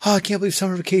Oh, I can't believe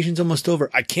summer vacation's almost over.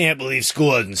 I can't believe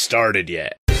school hasn't started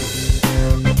yet.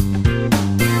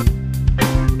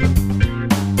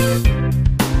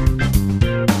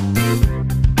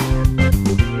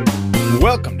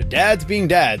 Welcome to Dads Being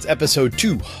Dads, episode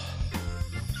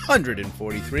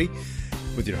 243,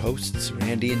 with your hosts,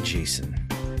 Randy and Jason.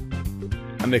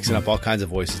 I'm mixing up all kinds of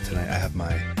voices tonight. I have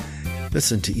my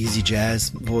listen to easy jazz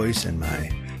voice and my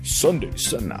Sunday.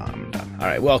 No, I'm done. All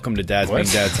right, welcome to Dads Being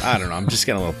Dads. I don't know. I'm just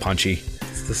getting a little punchy.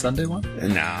 It's the Sunday one?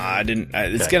 Nah, I didn't.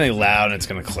 It's getting loud and it's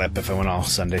going to clip if I went all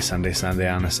Sunday on us.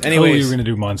 Anyways. Oh, you were going to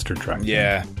do Monster Truck.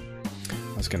 Yeah.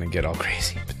 I was going to get all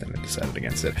crazy, but then I decided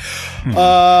against it.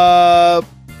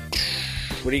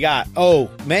 What do you got?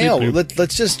 Oh, mail.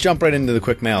 Let's just jump right into the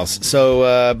quick mails.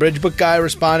 So, Bridge Book Guy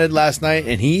responded last night,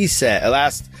 and he said,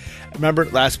 remember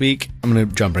last week? I'm going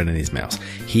to jump right into these mails.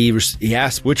 He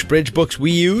asked which Bridge books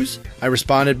we use. I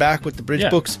responded back with the Bridge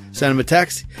books, sent him a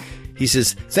text. He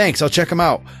says, thanks, I'll check them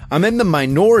out. I'm in the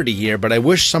minority here, but I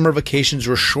wish summer vacations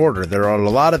were shorter. There are a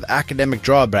lot of academic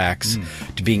drawbacks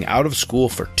to being out of school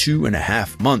for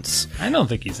 2.5 months. I don't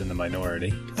think he's in the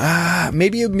minority.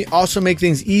 Maybe it would also make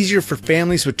things easier for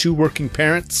families with 2 working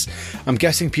parents. I'm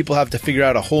guessing people have to figure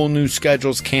out a whole new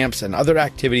schedules, camps, and other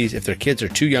activities if their kids are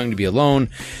too young to be alone,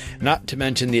 not to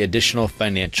mention the additional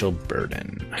financial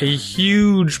burden. A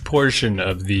huge portion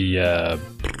of the...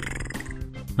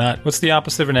 what's the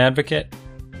opposite of an advocate?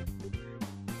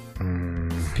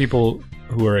 People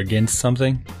who are against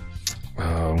something.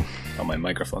 Oh, my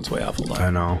microphone's way off. Hold on.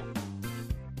 I know.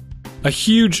 A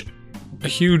huge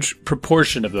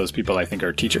proportion of those people, I think,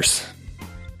 are teachers.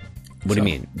 What do you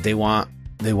mean? They want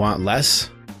less?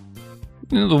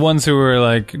 The ones who are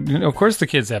like, of course, the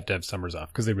kids have to have summers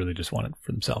off because they really just want it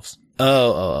for themselves.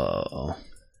 Oh.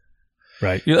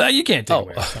 Right. You can't take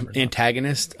away summers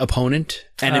antagonist, opponent,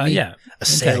 enemy,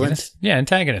 assailant.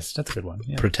 Antagonist. That's a good one.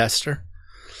 Yeah. Protester.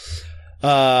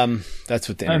 That's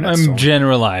what the internet's I'm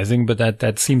generalizing, but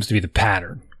that seems to be the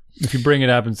pattern. If you bring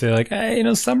it up and say like, hey,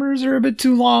 summers are a bit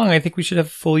too long. I think we should have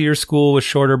full year school with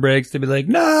shorter breaks. They'd be like,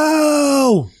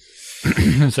 no.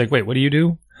 It's like, wait, what do you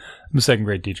do? I'm a second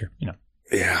grade teacher. Yeah.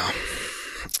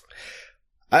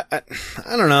 I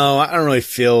don't know. I don't really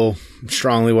feel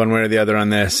strongly one way or the other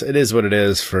on this. It is what it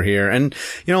is for here. And,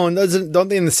 and don't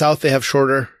they in the South, they have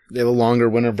a longer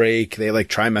winter break. They have like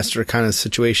trimester kind of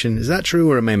situation. Is that true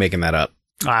or am I making that up?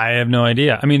 I have no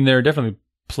idea. I mean, there are definitely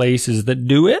places that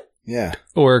do it. Yeah.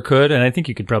 Or could. And I think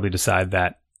you could probably decide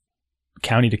that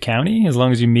county to county as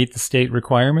long as you meet the state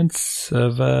requirements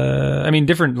of,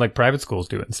 different like private schools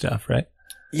do it and stuff, right?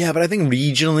 Yeah. But I think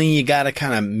regionally you got to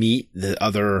kind of meet the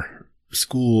other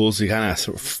schools. You kind of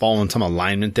sort of fall in some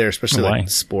alignment there, especially like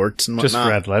sports and whatnot. Just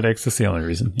for athletics. That's the only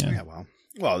reason. Yeah.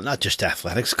 Well, not just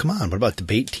athletics. Come on. What about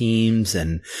debate teams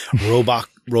and robot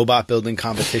building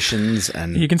competitions?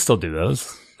 And you can still do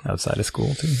those outside of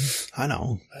school too. I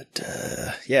know, but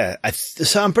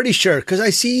so I'm pretty sure because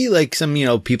I see like some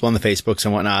people on the Facebooks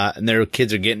and whatnot, and their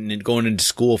kids are going into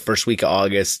school first week of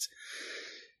August,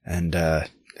 and I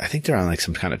think they're on like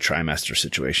some kind of trimester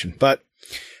situation, but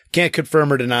can't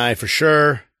confirm or deny for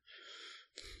sure.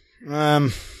 I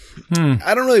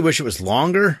don't really wish it was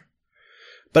longer.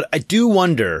 But I do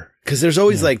wonder, because there's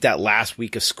always like that last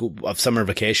week of summer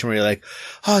vacation where you're like,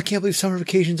 oh, I can't believe summer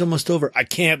vacation's almost over. I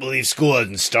can't believe school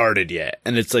hasn't started yet.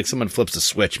 And it's like someone flips a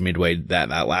switch midway that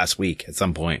last week at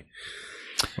some point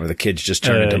where the kids just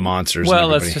turn into monsters. Well,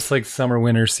 that's just like summer,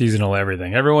 winter, seasonal,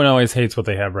 everything. Everyone always hates what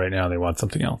they have right now. They want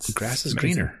something else. The grass is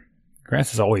greener.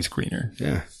 Grass is always greener.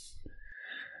 Yeah.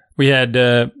 We had,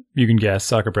 you can guess,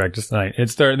 soccer practice tonight. It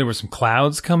started, there were some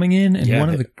clouds coming in and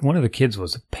one of the kids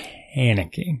was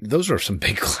panicking. Those are some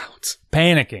big clouds.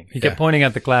 Panicking. He kept pointing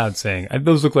at the clouds saying,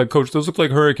 those look like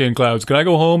hurricane clouds. Can I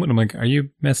go home? And I'm like, are you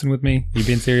messing with me? Are you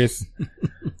being serious?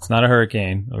 It's not a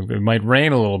hurricane. It might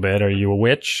rain a little bit. Are you a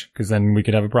witch? Because then we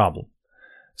could have a problem.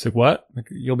 It's like, what? Like,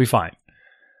 you'll be fine.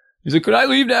 He's like, could I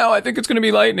leave now? I think it's going to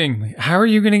be lightning. Like, how are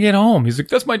you going to get home? He's like,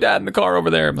 that's my dad in the car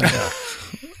over there. I'm like, oh.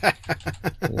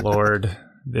 Lord,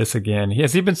 this again.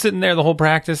 Has he been sitting there the whole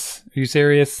practice? Are you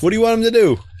serious? What do you want him to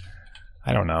do?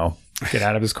 I don't know. Get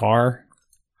out of his car.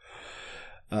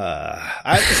 I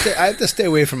have to stay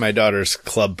away from my daughter's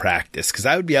club practice because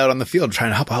I would be out on the field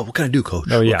trying to help out. What can I do, coach?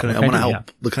 Oh, yeah. I want to help. Yeah.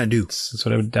 What can I do? That's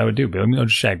what I would do. But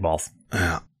just shag balls.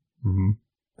 Yeah. Mm-hmm.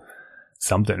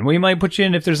 Something. We might put you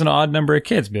in if there's an odd number of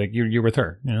kids. Be like, you're with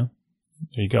her, There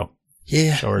you go.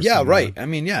 Yeah. Yeah, right. I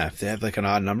mean, if they have like an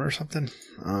odd number or something.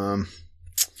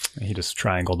 He just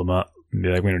triangled them up and be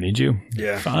like, we don't need you.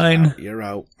 Yeah. Fine. You're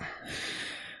out.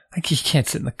 Like he can't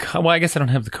sit in the car. Well, I guess I don't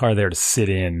have the car there to sit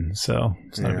in, so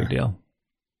it's not a big deal.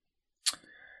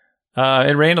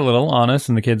 It rained a little on us,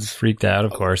 and the kids freaked out,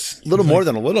 of course. A little more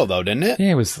than a little, though, didn't it?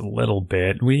 Yeah, it was a little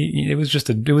bit. It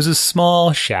was a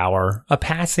small shower, a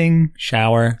passing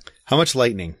shower. How much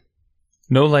lightning?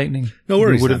 No lightning. No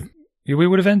worries. We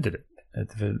would have ended it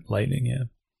at the lightning, yeah.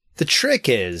 The trick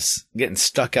is getting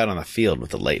stuck out on the field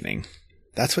with the lightning.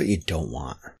 That's what you don't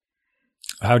want.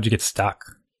 How'd you get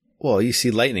stuck? Well, you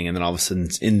see lightning, and then all of a sudden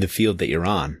it's in the field that you're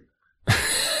on.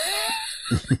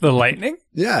 The lightning?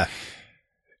 Yeah.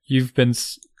 You've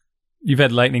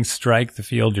had lightning strike the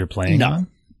field you're playing on?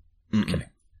 Okay.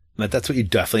 But that's what you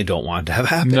definitely don't want to have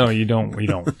happen. No, you don't. We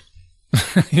don't.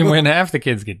 When half the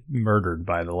kids get murdered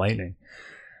by the lightning.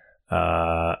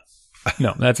 No,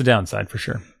 that's a downside for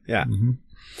sure. Yeah. Mm-hmm.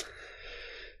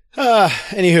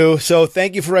 Anywho, so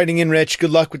thank you for writing in, Rich.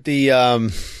 Good luck with the... Oh,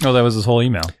 that was his whole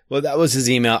email. Well, that was his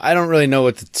email. I don't really know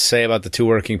what to say about the two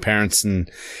working parents, and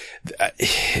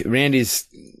Randy's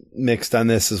mixed on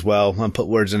this as well. I'll put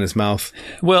words in his mouth.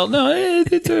 Well, no,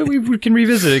 we can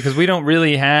revisit it because we don't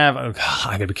really have...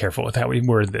 I gotta be careful with how we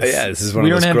word this. Yeah, this is one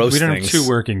of those gross things. We don't have two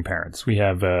working parents. We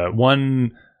have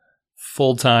one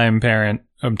full-time parent.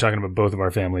 I'm talking about both of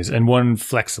our families, and one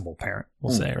flexible parent,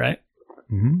 we'll say, right?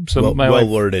 Mm-hmm. So well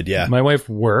worded, yeah. My wife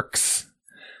works,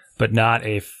 but not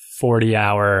a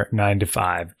 40-hour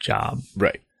 9-to-5 job.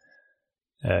 Right.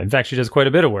 In fact, she does quite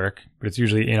a bit of work, but it's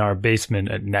usually in our basement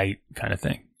at night kind of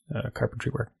thing,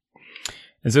 carpentry work.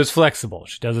 And so it's flexible.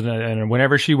 She does it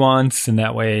whenever she wants, and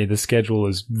that way the schedule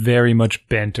is very much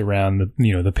bent around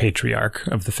the patriarch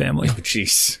of the family. Oh,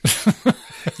 jeez.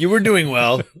 You were doing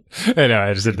well. I know.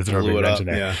 I just had to throw a big wrench in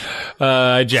there.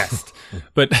 Yeah. I jest.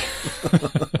 But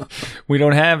we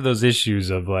don't have those issues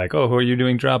of like, oh, who are you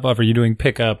doing drop off? Are you doing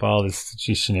pickup? All this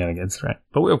shenanigans, right?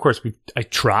 But of course, I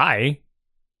try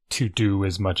to do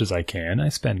as much as I can. I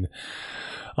spend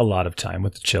a lot of time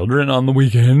with the children on the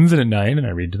weekends and at night, and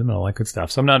I read to them and all that good stuff.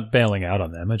 So I'm not bailing out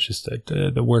on them. It's just that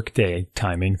the workday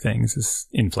timing things is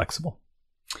inflexible.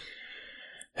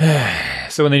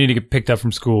 So when they need to get picked up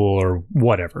from school or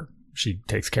whatever, she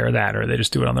takes care of that, or they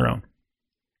just do it on their own.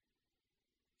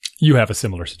 You have a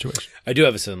similar situation. I do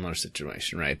have a similar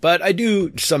situation, right? But I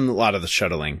do a lot of the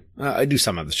shuttling. I do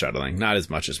some of the shuttling, not as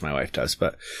much as my wife does,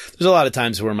 but there's a lot of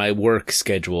times where my work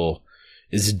schedule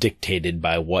is dictated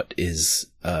by what is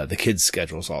the kids'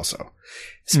 schedules also,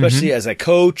 especially as I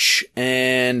coach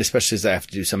and especially as I have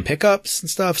to do some pickups and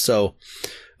stuff. So,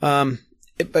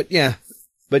 but yeah,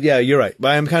 you're right.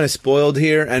 But I'm kind of spoiled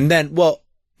here. And then,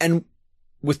 and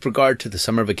with regard to the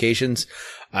summer vacations,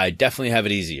 I definitely have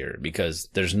it easier because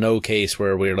there's no case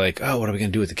where we're like, oh, what are we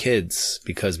going to do with the kids?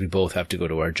 Because we both have to go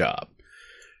to our job.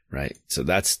 Right. So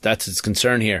that's its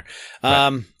concern here.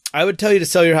 Right. I would tell you to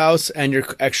sell your house and your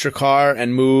extra car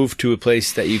and move to a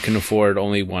place that you can afford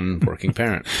only one working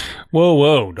parent.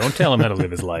 Whoa. Don't tell him how to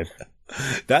live his life.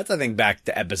 That's, I think, back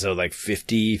to episode like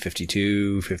 50,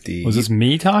 52, 50. Was this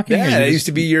me talking? Yeah, that used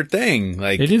to be your thing.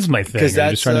 Like, it is my thing. Because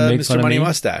that's Mr. Money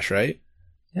Mustache, right?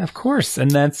 Yeah, of course. And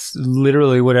that's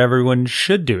literally what everyone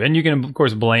should do. And you can, of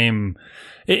course, blame...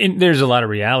 there's a lot of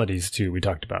realities, too. We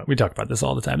talk about this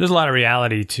all the time. There's a lot of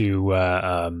reality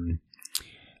to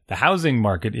the housing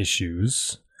market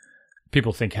issues.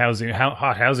 People think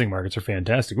hot housing markets are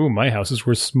fantastic. Ooh, my house is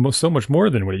worth so much more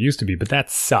than what it used to be. But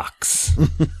that sucks.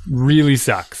 Really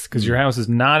sucks. Because your house is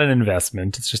not an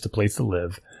investment. It's just a place to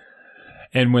live.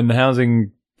 And when the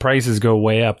housing prices go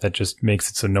way up, that just makes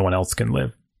it so no one else can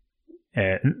live.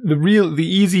 And the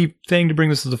easy thing to bring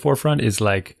this to the forefront is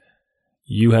like,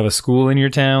 you have a school in your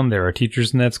town. There are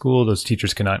teachers in that school. Those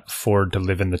teachers cannot afford to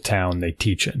live in the town they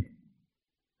teach in.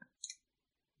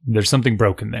 There's something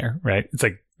broken there, right? It's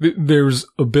like there's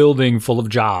a building full of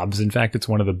jobs. In fact, it's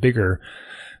one of the bigger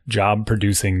job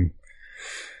producing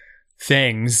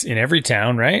things in every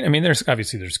town, right? I mean, there's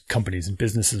companies and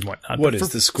businesses and whatnot. What is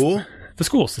the school? The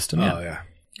school system. Oh, yeah.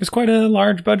 There's quite a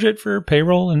large budget for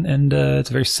payroll, and it's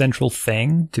a very central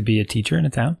thing to be a teacher in a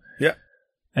town. Yeah.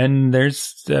 And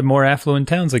there's more affluent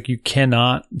towns like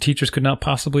teachers could not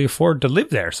possibly afford to live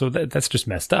there. So that's just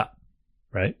messed up,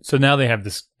 right? So now they have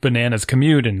this bananas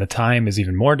commute, and the time is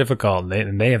even more difficult.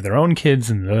 And they have their own kids,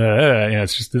 and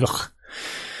it's just ugh.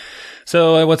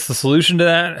 So what's the solution to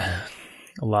that?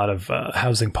 A lot of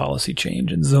housing policy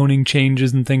change and zoning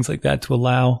changes and things like that to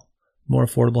allow more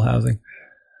affordable housing.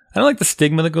 I don't like the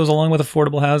stigma that goes along with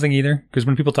affordable housing either, because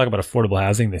when people talk about affordable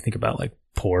housing, they think about like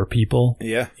poor people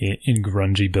in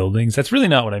grungy buildings. That's really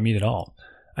not what I mean at all.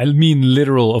 I mean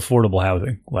literal affordable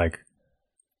housing, like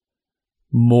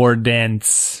more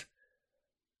dense.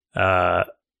 So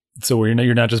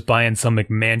you're not just buying some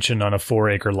McMansion on a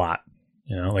 4-acre lot,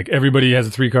 like everybody has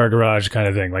a 3-car garage kind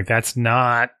of thing. Like that's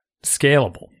not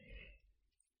scalable.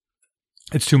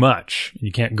 it's too much.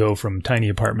 You can't go from tiny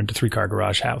apartment to 3-car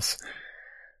garage house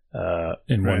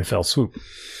in one fell swoop.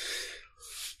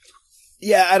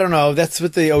 Yeah, I don't know. That's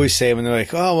what they always say when they're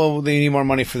like, oh, well, they need more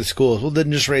money for the schools. Well,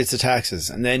 then just raise the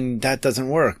taxes. And then that doesn't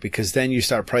work because then you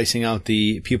start pricing out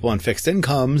the people on fixed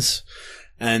incomes.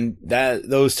 And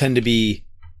those tend to be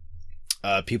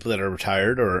people that are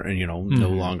retired or, no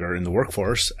longer in the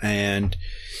workforce. And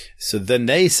so then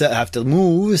they have to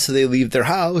move. So they leave their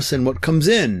house. And what comes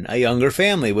in? A younger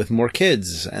family with more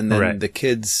kids. And then the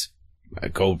kids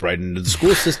go right into the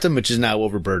school system, which is now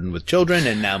overburdened with children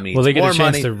and now needs more money. Well, they get a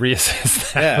chance to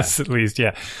reassess that at least,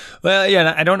 yeah. Well,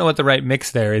 yeah, I don't know what the right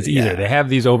mix there is either. Yeah. They have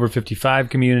these over 55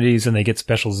 communities and they get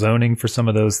special zoning for some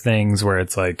of those things where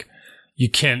it's like,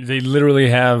 they literally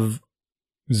have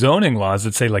zoning laws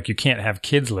that say like you can't have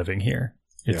kids living here.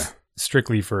 It's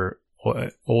strictly for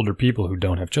older people who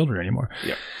don't have children anymore.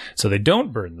 Yeah. So they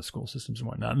don't burden the school systems and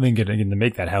whatnot. And then get to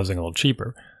make that housing a little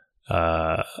cheaper.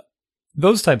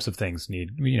 Those types of things we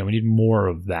need more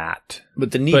of that.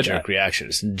 But the knee-jerk reaction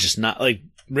is just not like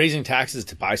raising taxes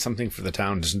to buy something for the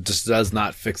town just does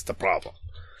not fix the problem.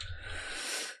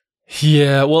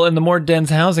 Yeah, well, and the more dense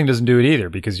housing doesn't do it either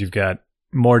because you've got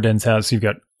more dense house, you've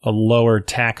got a lower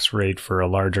tax rate for a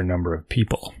larger number of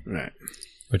people. Right.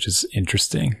 Which is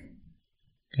interesting.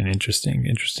 An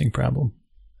interesting problem.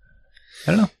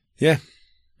 I don't know. Yeah,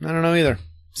 I don't know either.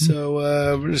 So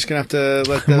we're just going to have to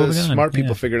let the smart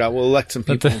people figure it out. We'll elect some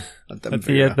people. Let them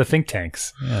figure it out. The think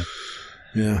tanks. Yeah.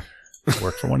 Yeah.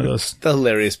 Work for one of those. The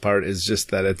hilarious part is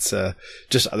just that it's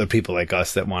just other people like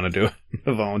us that want to do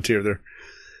it, volunteer. They're,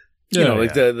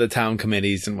 the town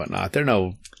committees and whatnot. They're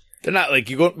not like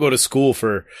you go to school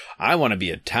for, I want to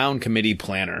be a town committee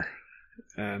planner.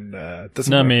 And that's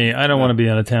not me. I don't want to be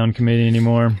on a town committee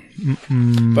anymore.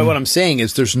 But what I'm saying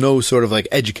is there's no sort of like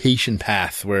education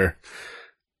path where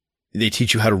they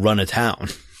teach you how to run a town.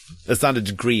 That's not a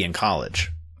degree in college.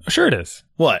 Sure it is.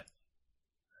 What?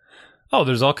 Oh,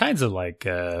 there's all kinds of like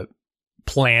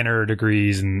planner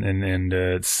degrees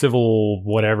and civil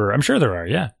whatever. I'm sure there are,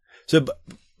 yeah. So,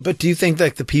 but do you think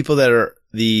like the people that are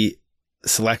the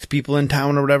select people in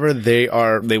town or whatever, they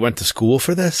went to school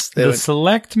for this? The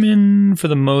selectmen, for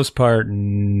the most part,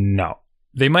 no.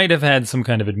 They might have had some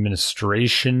kind of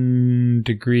administration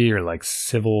degree or like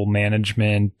civil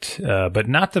management, but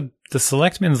not the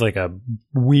selectmen's like a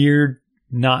weird,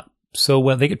 not so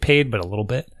well. They get paid, but a little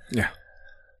bit. Yeah.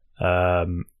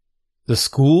 The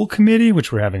school committee,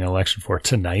 which we're having an election for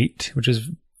tonight, which is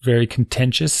very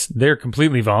contentious, they're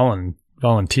completely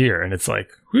volunteer. And it's like,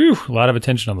 whew, a lot of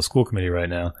attention on the school committee right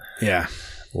now. Yeah.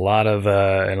 A lot of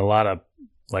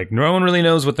like, no one really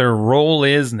knows what their role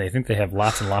is, and they think they have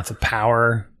lots and lots of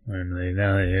power, and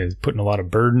they're putting a lot of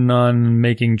burden on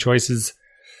making choices.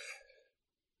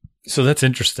 So that's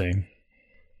interesting.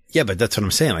 Yeah, but that's what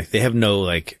I'm saying. Like, they have no,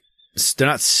 like, they're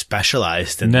not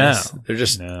specialized in this. They're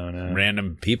just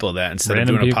random people that instead of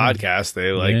doing a podcast,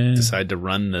 they, decide to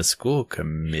run the school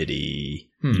committee.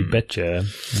 You betcha.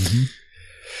 Mm-hmm.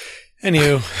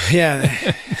 Anywho,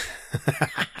 yeah.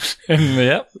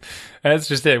 Yep. That's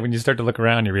just it. When you start to look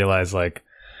around, you realize like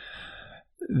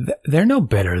they're no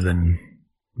better than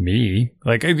me.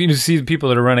 Like you see the people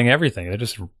that are running everything. They're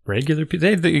just regular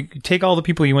people. They take all the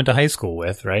people you went to high school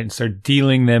with, right, and start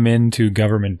dealing them into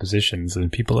government positions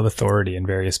and people of authority in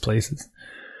various places.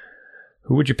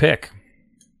 Who would you pick?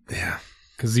 Yeah.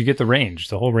 Because you get the range,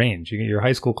 the whole range. You get your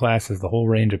high school class is the whole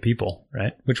range of people,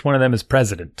 right? Which one of them is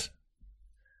president?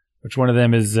 Which one of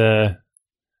them is a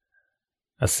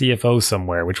CFO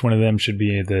somewhere? Which one of them should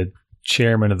be the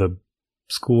chairman of the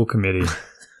school committee?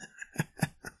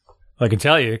 I can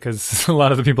tell you because a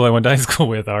lot of the people I went to high school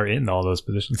with are in all those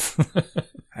positions.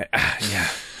 Yeah.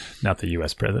 Not the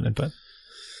U.S. president, but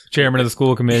chairman of the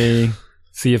school committee,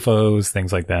 CFOs,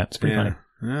 things like that. It's pretty funny.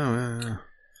 Yeah.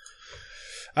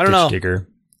 I don't know. Digger.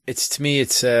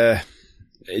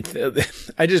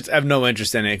 I just have no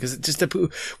interest in it because it's just the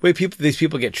way these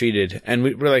people get treated. And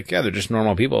we're like, yeah, they're just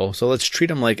normal people. So let's treat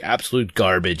them like absolute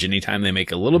garbage anytime they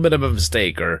make a little bit of a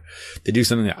mistake or they do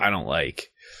something that I don't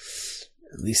like.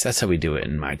 At least that's how we do it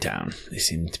in my town. They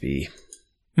seem to be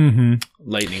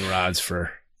lightning rods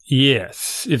for...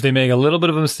 Yes. If they make a little bit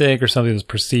of a mistake or something that's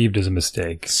perceived as a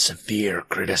mistake. Severe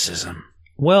criticism.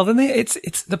 Well, then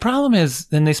it's the problem is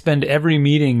then they spend every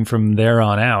meeting from there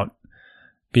on out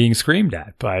being screamed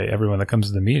at by everyone that comes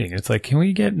to the meeting. It's like, can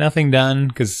we get nothing done?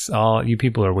 Because all you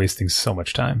people are wasting so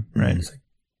much time, right? It's like,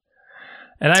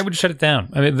 and I would shut it down.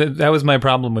 I mean, that was my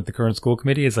problem with the current school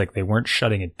committee is like they weren't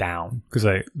shutting it down because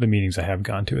the meetings I have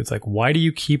gone to, it's like, why do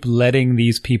you keep letting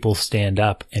these people stand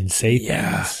up and say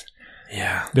things?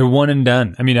 Yeah. They're one and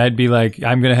done. I mean, I'd be like,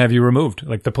 I'm going to have you removed.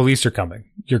 Like the police are coming.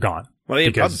 You're gone. Well,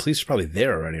 the police are probably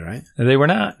there already, right? They were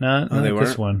not they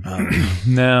this weren't? one. Oh.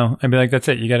 No, I'd be like, that's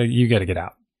it. You gotta get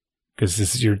out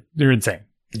because you're insane.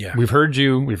 Yeah. We've heard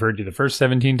you the first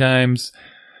 17 times.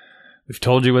 We've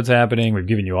told you what's happening. We've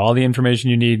given you all the information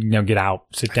you need. Now get out,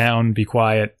 sit down, be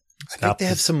quiet. I think they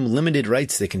have some limited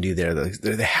rights they can do there.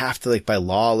 They have to, like, by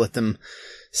law, let them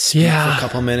speak for a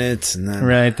couple minutes. And then,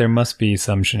 right. There must be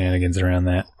some shenanigans around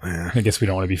that. Yeah. I guess we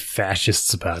don't want to be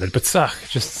fascists about it, but it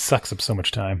just sucks up so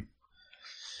much time.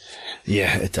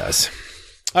 Yeah, it does.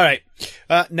 All right.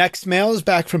 Next mail is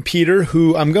back from Peter,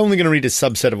 who I'm only going to read a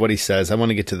subset of what he says. I want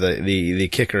to get to the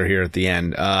kicker here at the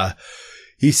end.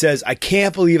 He says, I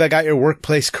can't believe I got your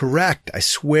workplace correct. I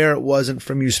swear it wasn't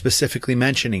from you specifically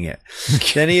mentioning it.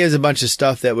 Then he has a bunch of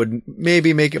stuff that would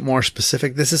maybe make it more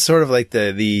specific. This is sort of like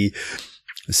the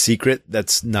secret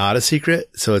that's not a secret.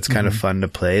 So it's kind of fun to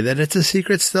play that it's a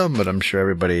secret still, but I'm sure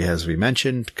everybody, as we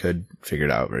mentioned, could figure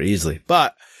it out very easily.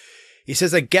 But he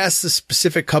says, I guess the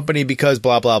specific company because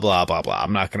blah, blah, blah, blah, blah.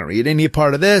 I'm not going to read any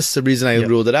part of this. The reason I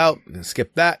ruled it out, I'm going to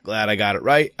skip that. Glad I got it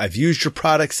right. I've used your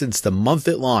product since the month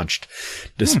it launched,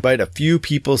 despite a few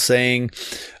people saying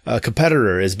a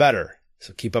competitor is better.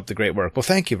 So keep up the great work. Well,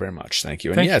 thank you very much. Thank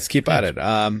you. And yes, keep at it.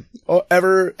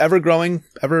 Ever growing,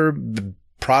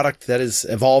 product that is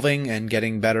evolving and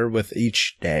getting better with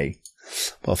each day.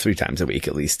 Well, 3 times a week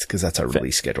at least, because that's our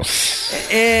release schedule.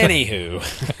 Anywho.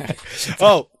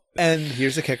 And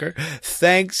here's the kicker.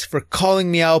 Thanks for calling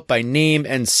me out by name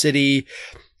and city.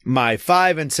 My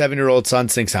 5 and 7-year-old son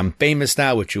thinks I'm famous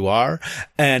now, which you are.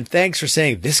 And thanks for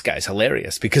saying this guy's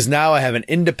hilarious because now I have an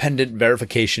independent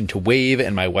verification to wave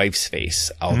in my wife's face.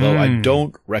 Although I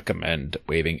don't recommend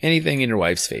waving anything in your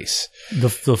wife's face. The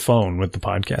phone with the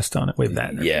podcast on it. Wave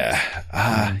that.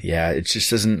 Yeah. Yeah. It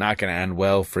just not going to end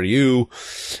well for you.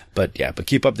 But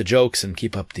keep up the jokes and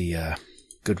keep up the,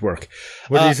 good work.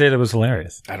 What did he say that was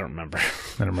hilarious? I don't remember.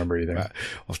 I don't remember either.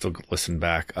 I'll still listen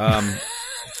back. You're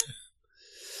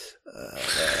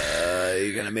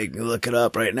going to make me look it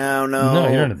up right now? No,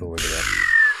 you don't have to look it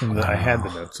up. I had the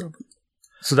notes open.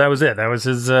 So that was it. That was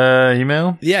his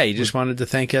email? Yeah, he just wanted to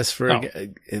thank us for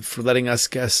letting us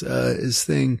guess his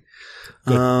thing.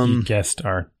 He guessed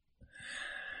our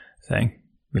thing.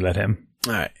 We let him.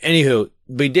 All right. Anywho,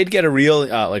 we did get a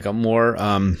real, a more,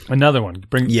 another one.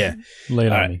 Lay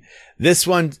it on me. This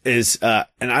one is,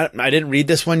 and I didn't read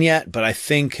this one yet, but I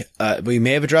think, we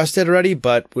may have addressed it already,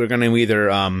 but we're going to either,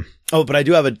 but I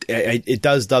do have it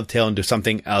does dovetail into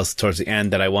something else towards the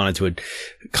end that I wanted to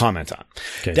comment on.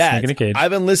 Okay, Dad,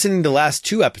 I've been listening to the last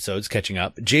 2 episodes, catching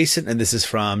up. Jason, and this is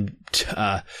from,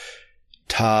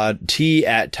 Todd T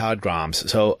at Todd Groms.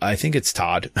 So I think it's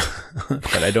Todd,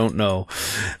 but I don't know.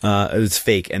 It's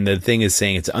fake. And the thing is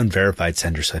saying it's unverified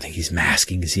sender. So I think he's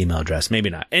masking his email address. Maybe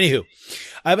not. Anywho,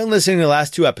 I've been listening to the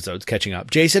last 2 episodes, catching up.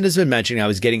 Jason has been mentioning I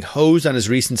was getting hosed on his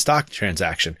recent stock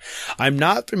transaction. I'm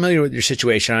not familiar with your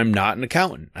situation. I'm not an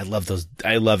accountant. I love those.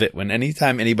 I love it when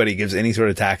anytime anybody gives any sort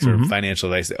of tax or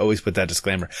financial advice, they always put that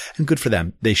disclaimer. And good for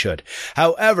them. They should.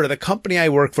 However, the company I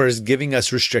work for is giving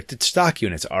us restricted stock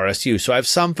units, RSU. So I have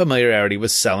some familiarity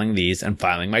with selling these and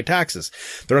filing my taxes.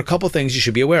 There are a couple things you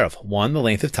should be aware of. 1, the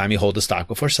length of time you hold the stock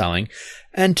before selling.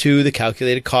 And 2, the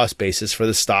calculated cost basis for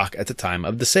the stock at the time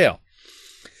of the sale.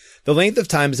 The length of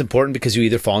time is important because you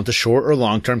either fall into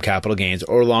short-term capital gains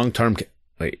or long-term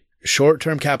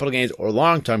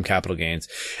capital gains.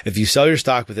 If you sell your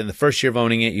stock within the first year of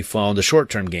owning it, you fall into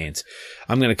short-term gains.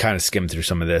 I'm going to kind of skim through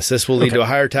some of this. This will lead to a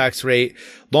higher tax rate.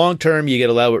 Long-term, you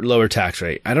get a lower tax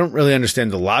rate. I don't really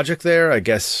understand the logic there. I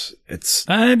guess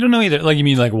I don't know either. Like, you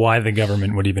mean like why the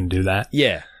government would even do that?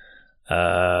 Yeah.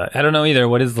 I don't know either.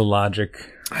 What is the logic?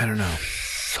 I don't know.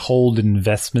 Hold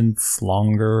investments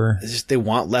longer. It's just they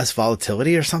want less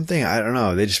volatility or something. I don't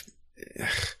know. If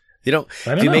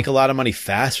you make a lot of money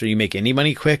fast or you make any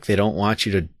money quick, they don't want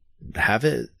you to have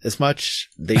it as much.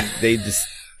 They just,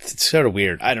 it's sort of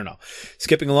weird. I don't know.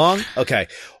 Skipping along. Okay.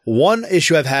 One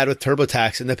issue I've had with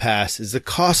TurboTax in the past is the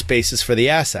cost basis for the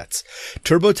assets.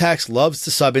 TurboTax loves to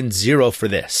sub in 0 for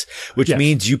this, which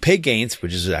means you pay gains,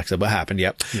 which is actually what happened.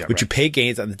 You pay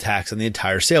gains on the tax on the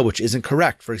entire sale, which isn't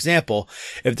correct. For example,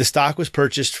 if the stock was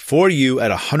purchased for you at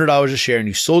 $100 a share and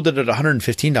you sold it at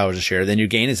 $115 a share, then your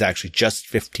gain is actually just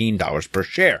 $15 per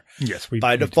share. Yes.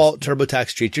 By default,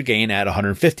 TurboTax treats your gain at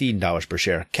 $115 per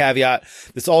share. Caveat,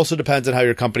 this also depends on how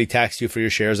your company taxed you for your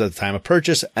shares at the time of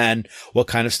purchase and what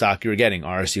kind of stock you were getting,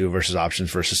 RSU versus options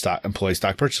versus employee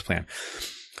stock purchase plan.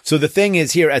 So the thing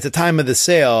is here, at the time of the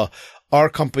sale, our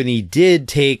company did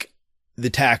take the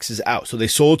taxes out. So they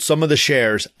sold some of the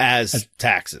shares as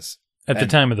taxes. At the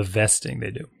time of the vesting,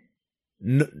 they do.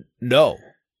 No,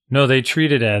 No, they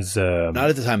treat it as not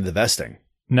at the time of the vesting.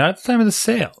 not at the time of the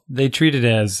sale. They treat it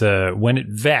as when it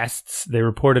vests, they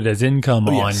report it as income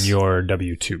on your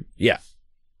W-2. Yeah,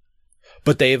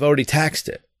 but they've already taxed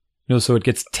it. No, so it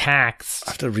gets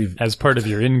taxed as part of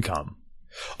your income.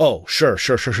 Oh, sure.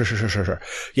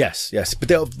 Yes.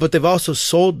 But they've also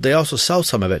sold. They also sell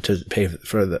some of it to pay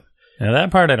for the. Now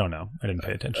that part I don't know. I didn't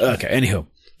pay attention. Okay. Anywho,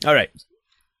 all right.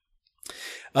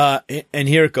 And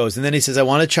here it goes. And then he says, I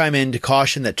want to chime in to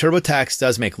caution that TurboTax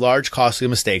does make large, costly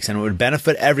mistakes, and it would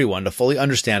benefit everyone to fully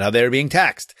understand how they are being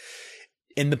taxed.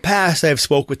 In the past, I have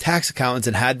spoke with tax accountants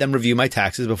and had them review my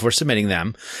taxes before submitting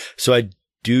them. So I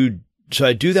do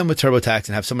them with TurboTax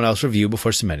and have someone else review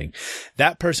before submitting.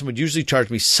 That person would usually charge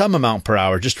me some amount per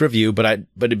hour just to review, but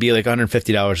it'd be like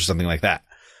 $150 or something like that.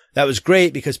 That was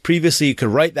great because previously you could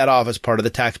write that off as part of the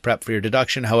tax prep for your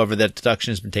deduction. However, that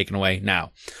deduction has been taken away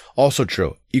now. Also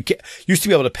true. You used to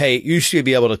be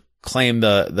able to claim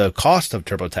the cost of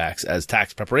TurboTax as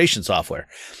tax preparation software,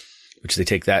 which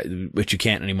you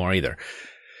can't anymore either.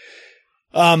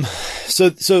 So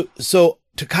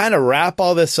to kind of wrap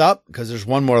all this up, because there's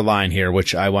one more line here,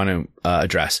 which I want to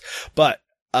address, but,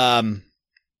 there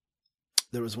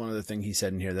was one other thing he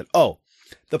said in here that,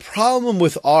 the problem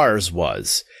with ours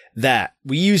was that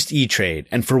we used E-Trade,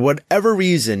 and for whatever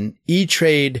reason,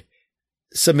 E-Trade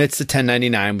submits the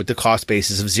 1099 with the cost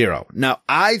basis of 0. Now,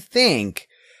 I think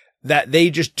that they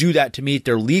just do that to meet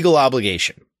their legal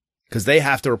obligation because they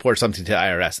have to report something to the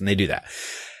IRS, and they do that.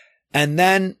 And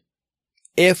then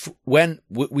if we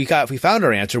found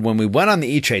our answer when we went on the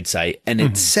E-Trade site and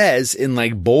it says in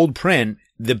like bold print,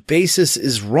 the basis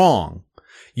is wrong.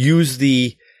 Use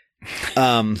the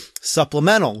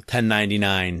supplemental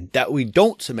 1099 that we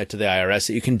don't submit to the IRS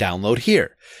that you can download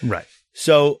here. Right.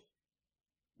 So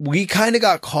we kind of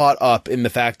got caught up in the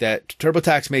fact that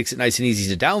TurboTax makes it nice and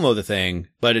easy to download the thing,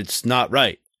 but it's not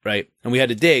right. Right. And we had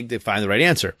to dig to find the right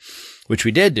answer, which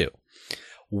we did do.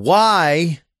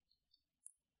 Why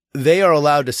they are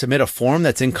allowed to submit a form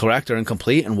that's incorrect or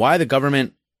incomplete, and why the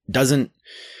government doesn't,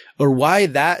 or why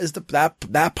that is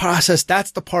that process,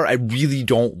 that's the part I really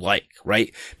don't like,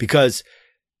 right? Because,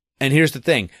 and here's the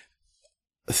thing,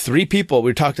 3 people,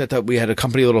 we talked about that, we had a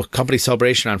little company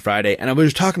celebration on Friday, and I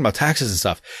was talking about taxes and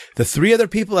stuff. The 3 other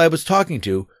people I was talking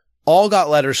to all got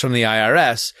letters from the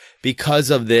IRS because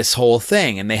of this whole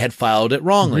thing, and they had filed it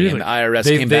wrongly. Really? And the IRS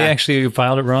came back. They actually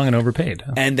filed it wrong and overpaid.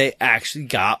 Huh? And they actually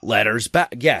got letters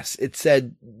back. Yes, it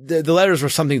said the letters were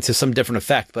something to some different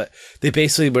effect, but they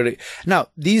basically were. Now,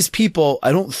 these people,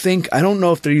 I don't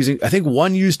know if they're using, I think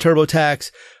one used TurboTax.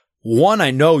 One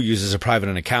I know uses a private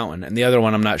accountant, and the other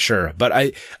one I'm not sure. But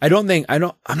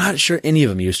I'm not sure any of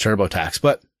them use TurboTax.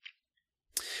 But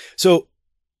so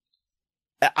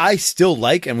I still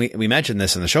like, and we mentioned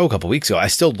this in the show a couple weeks ago, I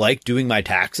still like doing my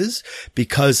taxes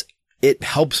because it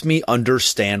helps me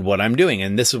understand what I'm doing.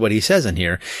 And this is what he says in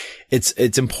here. It's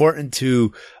important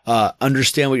to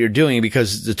understand what you're doing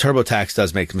because the TurboTax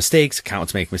does make mistakes,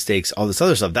 accountants make mistakes, all this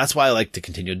other stuff. That's why I like to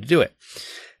continue to do it.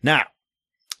 Now,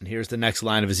 and here's the next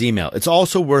line of his email. It's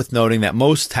also worth noting that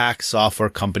most tax software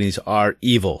companies are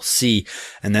evil. See,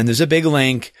 and then there's a big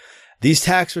link. These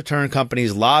tax return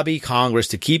companies lobby Congress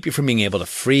to keep you from being able to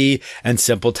free and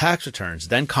simple tax returns.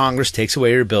 Then Congress takes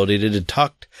away your ability to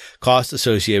deduct costs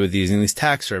associated with using these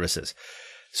tax services.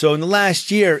 So in the last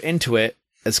year, Intuit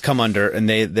has come under, and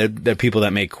the people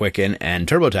that make Quicken and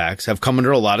TurboTax have come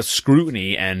under a lot of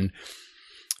scrutiny and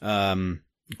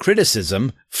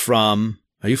criticism from.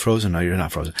 Are you frozen? No, you're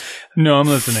not frozen. No, I'm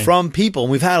listening. From people,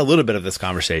 and we've had a little bit of this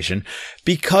conversation,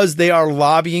 because they are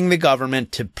lobbying the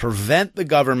government to prevent the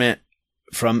government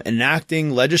from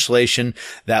enacting legislation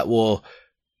that will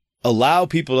allow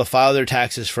people to file their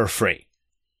taxes for free.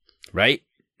 Right?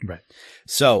 Right.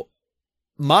 So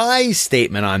my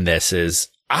statement on this is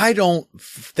I don't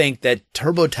think that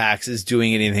TurboTax is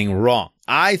doing anything wrong.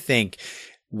 I think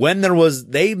when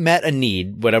they met a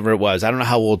need, whatever it was. I don't know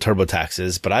how old TurboTax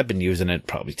is, but I've been using it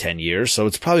probably 10 years. So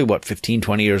it's probably 15,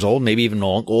 20 years old, maybe even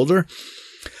older.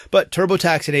 But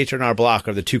TurboTax and H&R Block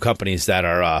are the 2 companies that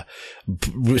are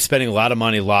spending a lot of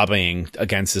money lobbying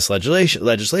against this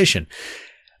legislation.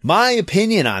 My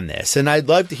opinion on this, and I'd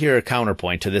love to hear a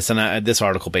counterpoint to this, and this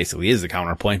article basically is the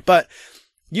counterpoint, but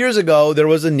years ago, there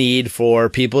was a need for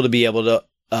people to be able to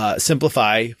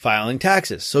simplify filing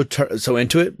taxes. So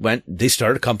Intuit they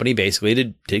started a company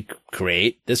basically to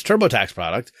create this TurboTax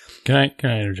product. Can I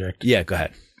interject? Yeah, go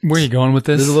ahead. Where are you going with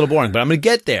this? This is a little boring, but I'm going to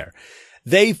get there.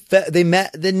 They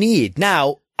met the need.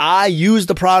 Now, I used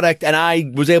the product and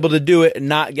I was able to do it and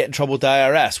not get in trouble with the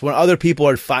IRS when other people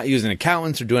are using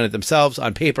accountants or doing it themselves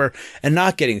on paper and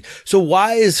not getting. So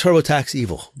why is TurboTax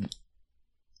evil?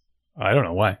 I don't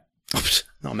know why.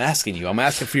 No, I'm asking you. I'm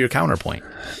asking for your counterpoint.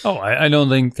 Oh, I don't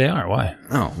think they are. Why?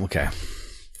 Oh, okay.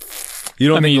 You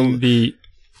don't I mean,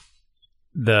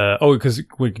 because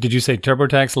did you say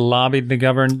TurboTax lobbied the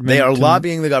government? They are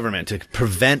lobbying the government to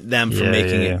prevent them from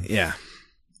making it. Yeah.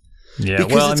 Yeah.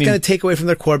 Because it's going to take away from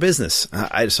their core business.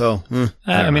 I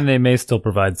mean, they may still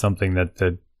provide something that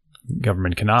the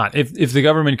government cannot. If the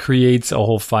government creates a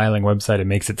whole filing website and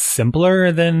makes it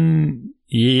simpler, then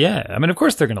yeah. I mean, of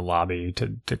course they're going to lobby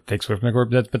to take away from their core,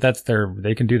 but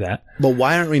they can do that. But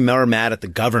why aren't we more mad at the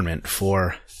government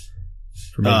for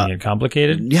making it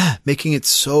complicated? Yeah, making it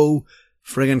so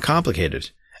friggin'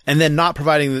 complicated, and then not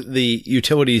providing the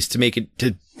utilities to make it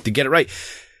to get it right.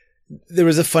 There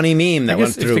was a funny meme that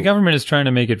went through. If the government is trying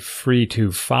to make it free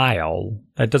to file,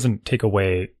 that doesn't take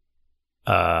away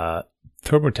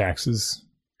TurboTax's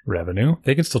revenue.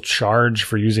 They can still charge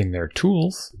for using their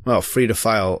tools. Well, free to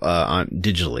file on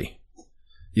digitally.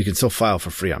 You can still file for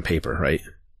free on paper, right?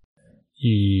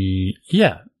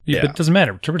 Yeah. But it doesn't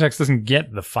matter. TurboTax doesn't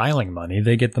get the filing money.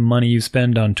 They get the money you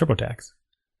spend on TurboTax.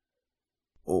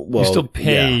 Well, you still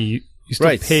pay. Yeah. You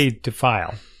still pay to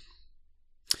file.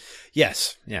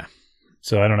 Yes. Yeah.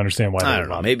 So I don't understand why. I don't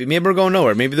know. Maybe we're going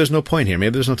nowhere. Maybe there's no point here.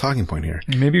 Maybe there's no talking point here.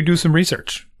 Maybe you do some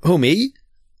research. Who, me?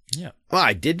 Yeah. Well,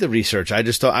 I did the research. I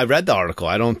read the article.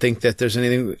 I don't think that there's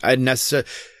anything I necessarily.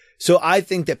 So I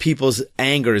think that people's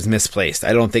anger is misplaced.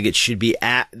 I don't think it should be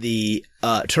at the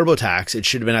TurboTax. It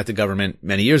should have been at the government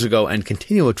many years ago, and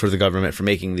continue it for the government for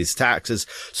making these taxes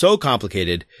so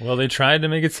complicated. Well, they tried to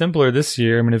make it simpler this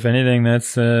year. I mean, if anything,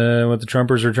 that's what the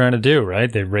Trumpers are trying to do,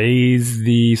 right? They raised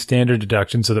the standard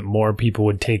deduction so that more people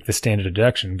would take the standard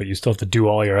deduction, but you still have to do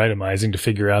all your itemizing to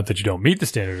figure out that you don't meet the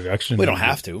standard deduction. We don't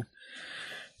have to.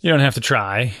 You don't have to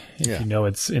try if you know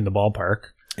it's in the ballpark.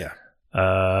 Yeah.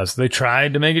 So they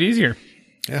tried to make it easier.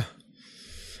 Yeah.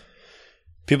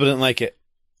 People didn't like it.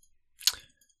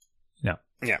 No.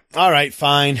 Yeah. All right.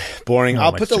 Fine. Boring.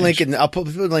 I'll put the link in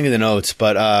the notes.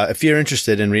 But if you're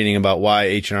interested in reading about why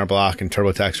H&R Block and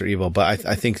TurboTax are evil, but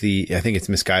I think it's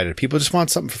misguided. People just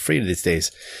want something for free these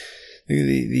days.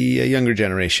 The younger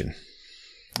generation.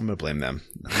 I'm gonna blame them.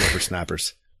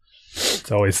 Whippersnappers.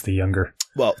 It's always the younger.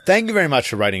 Well, thank you very much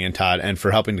for writing in, Todd, and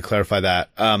for helping to clarify that.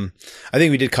 I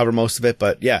think we did cover most of it,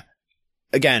 but yeah,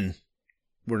 again,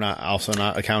 we're not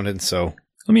accountants, so.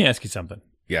 Let me ask you something.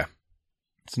 Yeah.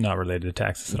 It's not related to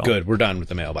taxes at all. Good. We're done with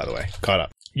the mail, by the way. Caught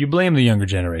up. You blame the younger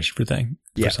generation for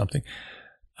something.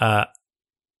 I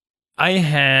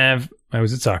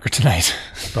was at soccer tonight.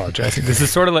 Apologizing. This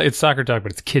is sort of like, it's soccer talk,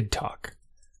 but it's kid talk.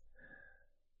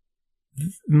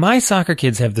 My soccer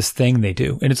kids have this thing they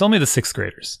do, and it's only the 6th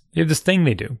graders. They have this thing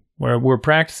they do where we're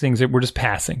practicing, we're just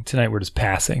passing. Tonight we're just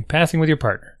passing with your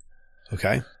partner.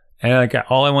 Okay. And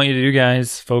all I want you to do,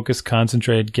 guys, focus,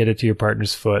 concentrate, get it to your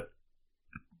partner's foot.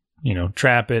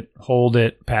 Trap it, hold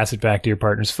it, pass it back to your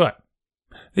partner's foot.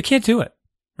 They can't do it,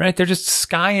 right? They're just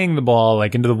skying the ball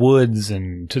like into the woods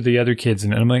and to the other kids.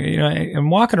 And I'm like, I'm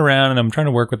walking around and I'm trying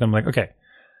to work with them. Like, okay,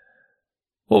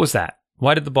 what was that?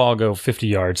 Why did the ball go 50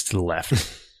 yards to the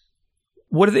left?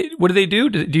 What do they do?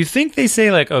 Do you think they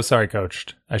say like, "Oh, sorry,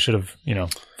 coach, I should have,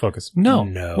 focused"? No.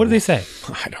 What do they say?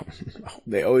 I don't know.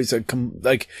 They always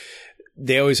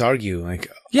they always argue.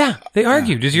 Like, yeah, they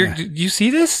argue. Do you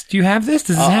see this? Do you have this?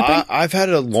 Does this happen? I've had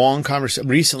a long conversation.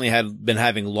 Recently, been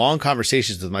having long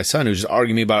conversations with my son, who's just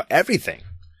arguing me about everything.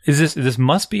 This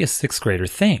must be a 6th grader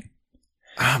thing.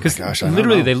 Oh my gosh!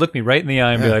 Literally, they look me right in the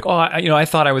eye and be like, "Oh, I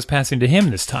thought I was passing to him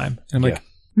this time." And I'm like,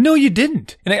 "No, you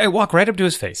didn't." And I walk right up to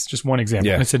his face. Just one example.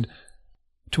 Yeah. And I said,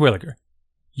 "Terwilliger,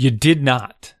 you did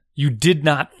not. You did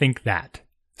not think that.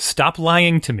 Stop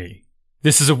lying to me.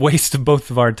 This is a waste of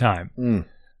both of our time.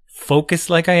 Focus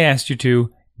like I asked you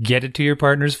to. Get it to your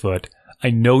partner's foot. I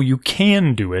know you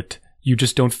can do it. You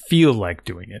just don't feel like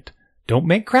doing it. Don't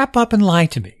make crap up and lie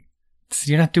to me.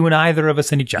 You're not doing either of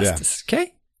us any justice. Yeah.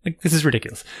 Okay? Like, this is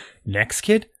ridiculous." Next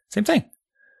kid, same thing.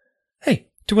 "Hey,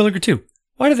 Terwilliger 2,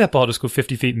 why did that ball just go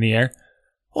 50 feet in the air?"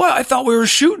 "Well, I thought we were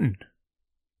shooting.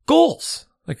 Goals."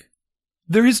 Like,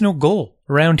 there is no goal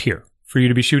around here for you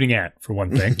to be shooting at, for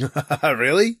one thing.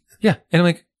 Really? Yeah. And I'm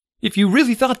like, if you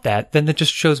really thought that, then that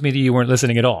just shows me that you weren't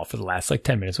listening at all for the last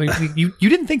 10 minutes. You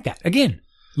didn't think that. Again,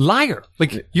 liar.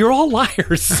 Like, you're all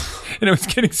liars. And I was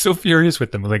getting so furious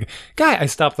with them. Like, I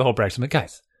stopped the whole practice. I'm like,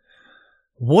 guys,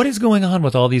 what is going on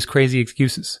with all these crazy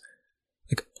excuses?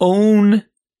 Like, own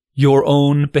your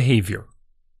own behavior.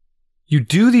 You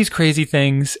do these crazy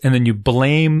things and then you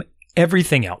blame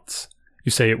everything else.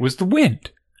 You say it was the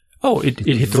wind. Oh, it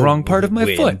hit the wrong part of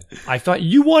my foot. I thought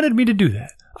you wanted me to do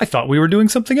that. I thought we were doing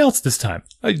something else this time.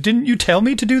 Didn't you tell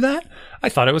me to do that? I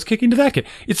thought I was kicking to that kid.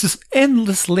 It's this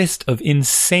endless list of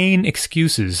insane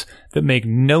excuses that make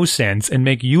no sense and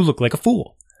make you look like a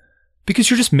fool. Because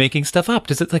you're just making stuff up.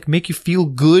 Does it like make you feel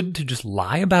good to just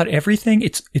lie about everything?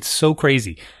 It's so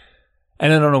crazy.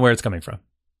 And I don't know where it's coming from.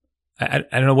 I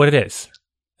don't know what it is.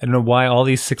 I don't know why all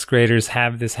these 6th graders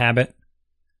have this habit.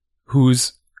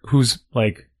 Who's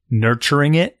like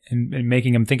nurturing it and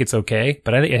making them think it's okay.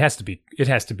 But I think it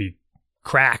has to be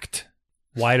cracked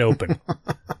wide open.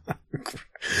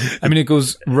 I mean, it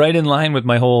goes right in line with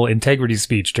my whole integrity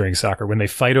speech during soccer when they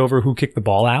fight over who kicked the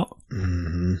ball out,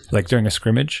 like during a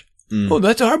scrimmage. Oh,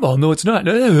 that's our ball. No, it's not.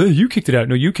 No, you kicked it out.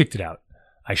 No, you kicked it out.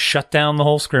 I shut down the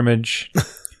whole scrimmage.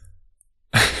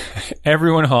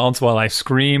 Everyone halts while I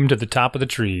scream to the top of the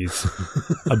trees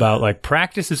about like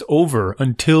practice is over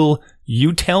until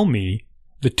you tell me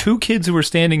the 2 kids who were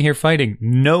standing here fighting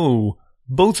know,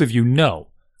 both of you know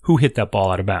who hit that ball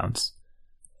out of bounds.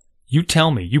 You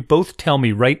both tell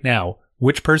me right now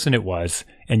which person it was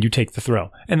and you take the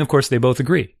throw. And of course they both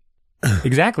agree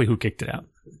exactly who kicked it out.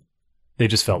 They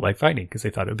just felt like fighting because they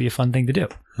thought it would be a fun thing to do.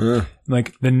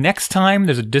 Like the next time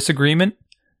there's a disagreement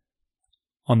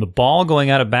on the ball going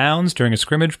out of bounds during a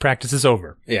scrimmage, practice is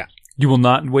over. Yeah. You will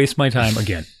not waste my time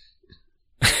again.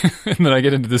 And then I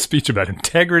get into this speech about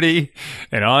integrity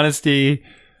and honesty.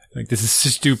 Like, this is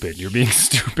stupid. You're being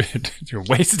stupid. You're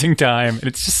wasting time. And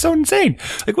it's just so insane.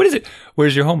 Like, what is it?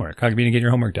 Where's your homework? How come you didn't get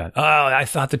your homework done? Oh, I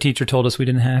thought the teacher told us we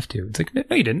didn't have to. It's like,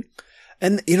 no, you didn't.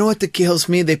 And you know what that kills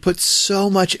me? They put so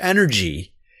much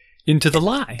energy into the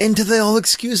lie, into the whole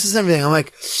excuses and everything. I'm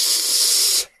like,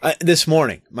 this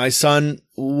morning, my son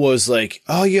was like,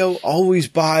 oh, yo, always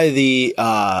buy the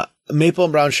maple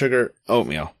and brown sugar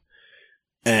oatmeal.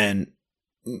 And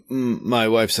my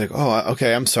wife's like, oh,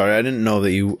 okay, I'm sorry. I didn't know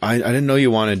that I didn't know you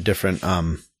wanted different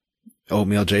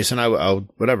oatmeal, Jason. I'll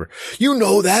whatever. You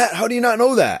know that? How do you not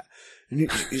know that? And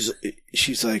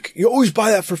she's like, you always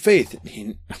buy that for Faith.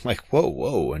 And I'm like,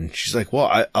 whoa. And she's like,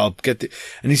 well, I'll get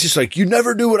and he's just like, you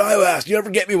never do what I ask. You never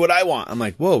get me what I want. I'm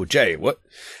like, whoa, Jay, what?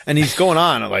 And he's going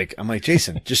on. I'm like,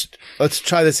 Jason, just let's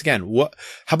try this again.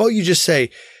 How about you just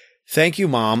say, thank you,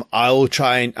 Mom. I will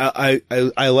try and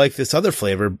I like this other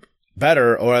flavor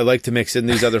better, or I like to mix in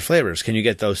these other flavors. Can you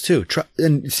get those too? Try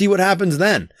and see what happens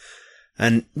then.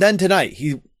 And then tonight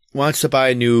he wants to buy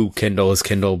a new Kindle. His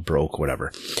Kindle broke,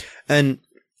 whatever. And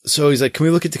so he's like, can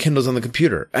we look at the Kindles on the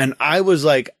computer? And I was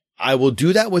like, I will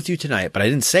do that with you tonight, but I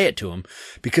didn't say it to him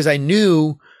because I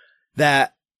knew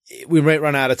that we might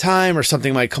run out of time or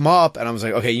something might come up. And I was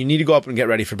like, okay, you need to go up and get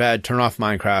ready for bed. Turn off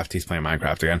Minecraft. He's playing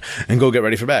Minecraft again and go get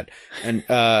ready for bed. And,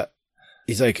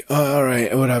 he's like, oh, all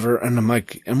right, whatever. And I'm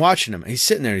like, I'm watching him. He's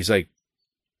sitting there. He's like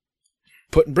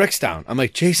putting bricks down. I'm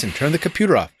like, Jason, turn the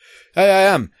computer off. I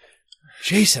am.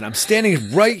 Jason, I'm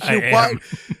standing right here.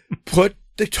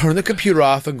 Turn the computer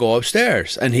off and go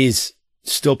upstairs. And he's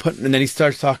still and then he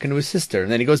starts talking to his sister.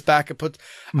 And then he goes back and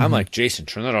I'm like, Jason,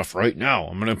 turn that off right now.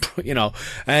 I'm going to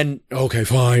and okay,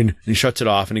 fine. And he shuts it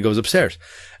off and he goes upstairs.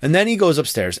 And then he goes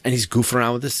upstairs and he's goofing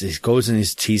around with this. He goes and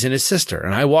he's teasing his sister.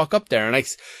 And I walk up there and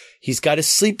he's got his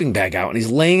sleeping bag out and he's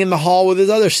laying in the hall with his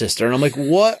other sister. And I'm like,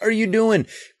 what are you doing?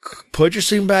 Put your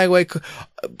sleeping bag away.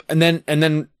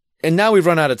 And now we've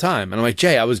run out of time. And I'm like,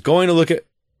 Jay, I was going to look at,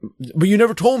 but you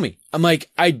never told me. I'm like,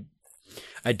 I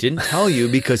didn't tell you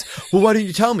because, well, why didn't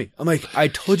you tell me? I'm like, I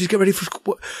told you to get ready for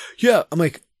school. Yeah. I'm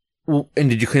like, well,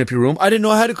 and did you clean up your room? I didn't know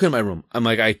how to clean my room. I'm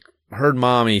like, I heard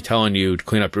mommy telling you to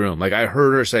clean up your room. Like I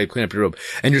heard her say, clean up your room,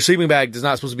 and your sleeping bag is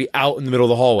not supposed to be out in the middle of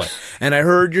the hallway. And I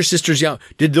heard your sister's yelling.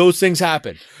 Did those things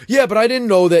happen? Yeah, but I didn't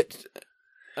know that.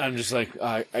 I'm just like,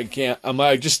 I can't, I'm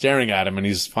like just staring at him, and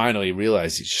he's finally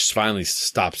realized he just finally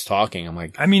stops talking. I'm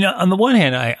like, I mean, on the one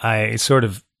hand, I sort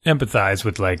of empathize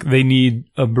with like, they need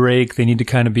a break. They need to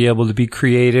kind of be able to be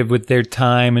creative with their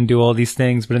time and do all these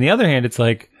things. But on the other hand, it's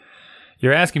like,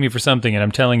 you're asking me for something and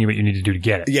I'm telling you what you need to do to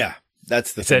get it. Yeah.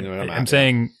 That's the thing that I'm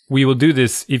saying we will do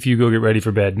this if you go get ready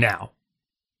for bed now.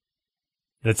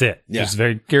 That's it. Yeah. It's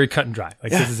very cut and dry.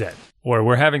 Like, this is it. Or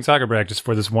we're having soccer practice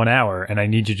for this 1 hour and I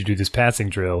need you to do this passing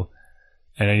drill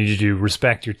and I need you to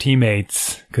respect your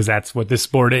teammates because that's what this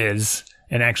sport is,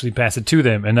 and actually pass it to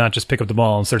them and not just pick up the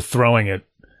ball and start throwing it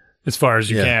as far as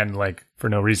you can, like for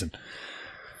no reason.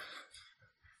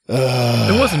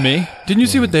 It wasn't me. Didn't you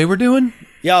see what they were doing?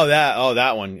 Yeah,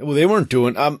 that one. Well, they weren't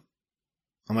doing. I'm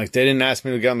like, they didn't ask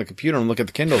me to get on the computer and look at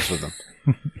the Kindles with them.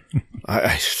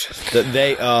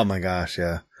 Oh my gosh,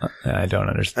 yeah. I don't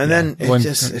understand. And then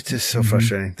it's just so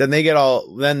frustrating. Then they get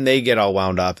all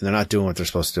wound up and they're not doing what they're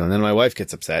supposed to do. And then my wife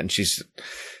gets upset and she's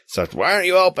So why aren't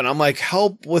you open? I'm like,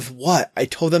 help with what? I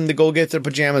told them to go get their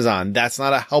pajamas on. That's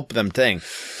not a help them thing.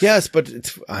 Yes, but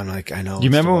I'm like, I know. Do you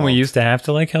remember when we used to have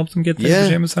to like help them get their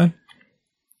pajamas on?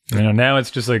 You know, now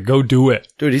it's just like, go do it.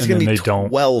 Dude, he's going to be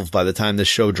 12 by the time this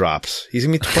show drops. He's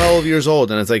going to be 12 years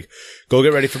old, and it's like, go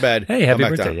get ready for bed. Hey, happy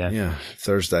birthday, Yeah,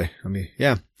 Thursday.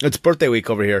 It's birthday week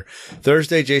over here.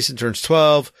 Thursday, Jason turns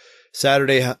 12.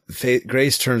 Saturday,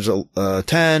 Grace turns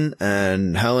 10,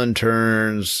 and Helen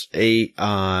turns 8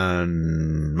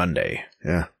 on Monday.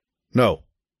 Yeah. No.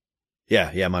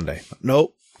 Yeah, Monday.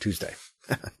 No, Tuesday.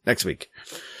 Next week.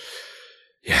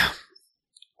 Yeah.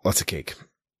 Lots of cake.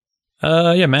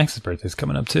 Max's birthday's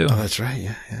coming up too. Oh, that's right.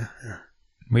 Yeah.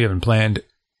 We haven't planned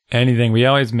anything. We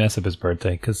always mess up his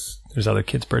birthday because there's other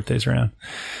kids' birthdays around.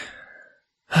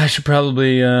 I should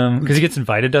probably, because he gets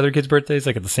invited to other kids' birthdays,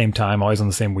 like at the same time, always on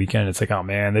the same weekend. It's like, oh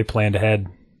man, they planned ahead.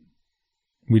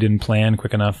 We didn't plan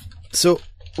quick enough. So,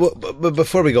 but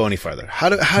before we go any further, how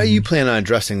do you plan on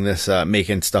addressing this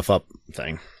making stuff up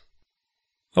thing?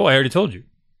 Oh, I already told you.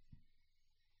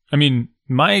 I mean,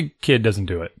 my kid doesn't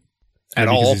do it at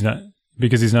all.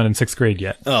 Because he's not in 6th grade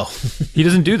yet. Oh, he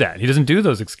doesn't do that. He doesn't do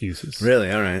those excuses.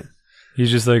 Really? All right.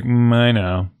 He's just like, I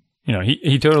know. You know,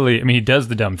 he totally, I mean, he does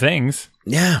the dumb things.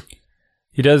 Yeah.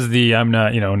 He does the, I'm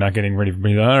not, not getting ready for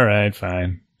me. All right,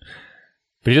 fine.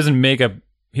 But he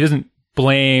doesn't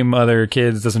blame other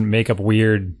kids, doesn't make up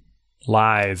weird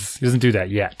lies. He doesn't do that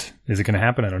yet. Is it going to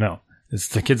happen? I don't know. It's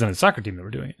the kids on his soccer team that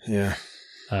were doing it. Yeah.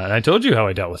 And I told you how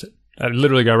I dealt with it. I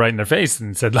literally got right in their face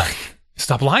and said, like,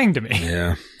 stop lying to me.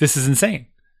 Yeah. This is insane.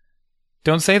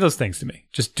 Don't say those things to me.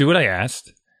 Just do what I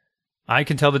asked. I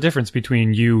can tell the difference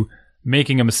between you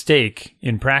making a mistake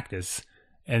in practice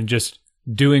and just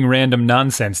doing random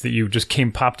nonsense that you just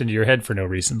popped into your head for no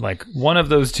reason. Like, one of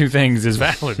those two things is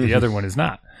valid. The other one is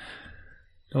not.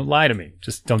 Don't lie to me.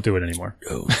 Just don't do it anymore.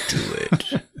 Don't do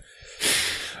it.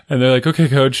 And they're like, okay,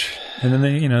 coach. And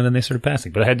then they started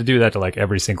passing. But I had to do that to like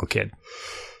every single kid.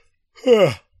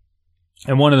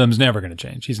 And one of them's never going to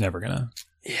change. He's never going to.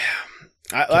 Yeah.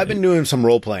 I've been doing some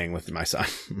role playing with my son.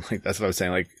 Like, that's what I was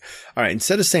saying. Like, all right,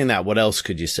 instead of saying that, what else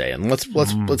could you say? And let's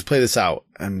play this out.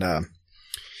 And, I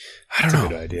don't know. That's a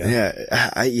good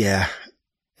idea. Yeah.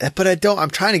 But I'm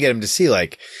trying to get him to see,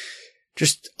 like,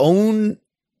 just own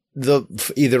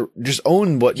just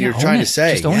own what you're trying to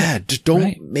say. Just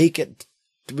don't make it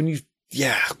when you,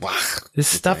 this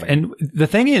stuff. And the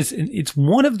thing is, it's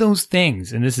one of those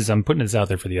things, and I'm putting this out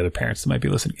there for the other parents that might be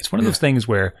listening. It's one of those things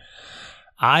where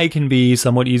I can be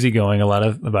somewhat easygoing about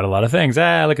a lot of things.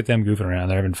 Look at them goofing around.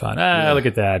 They're having fun. Look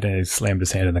at that. And he slammed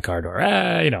his hand in the car door.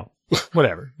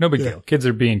 Whatever. No big deal. Kids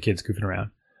are being kids goofing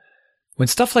around. When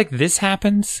stuff like this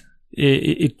happens,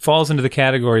 it falls into the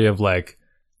category of like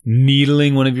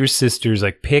needling one of your sisters,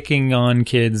 like picking on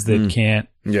kids that can't,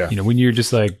 when you're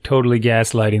just like totally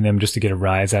gaslighting them just to get a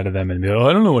rise out of them and be,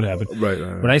 I don't know what happened. Right.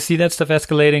 When I see that stuff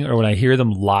escalating or when I hear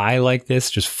them lie like this,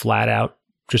 just flat out,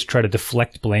 just try to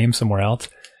deflect blame somewhere else.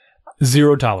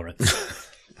 Zero tolerance.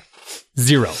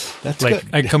 Zero. That's like,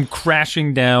 good. I come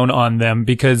crashing down on them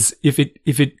because if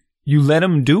you let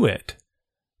them do it,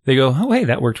 they go, oh, hey,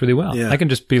 that worked really well. Yeah. I can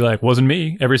just be like, wasn't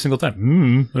me every single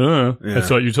time. I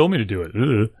thought you told me to do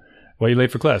it. Why are you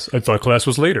late for class? I thought class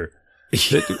was later.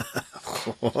 It's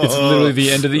literally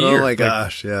the end of the year. Oh my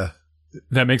gosh. Yeah.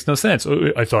 That makes no sense.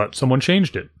 I thought someone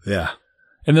changed it. Yeah.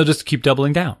 And they'll just keep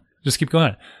doubling down. Just keep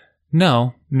going.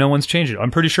 No one's changed it. I'm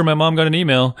pretty sure my mom got an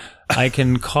email. I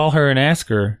can call her and ask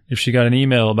her if she got an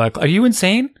email about, are you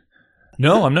insane?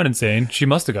 No, I'm not insane. She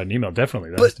must have got an email,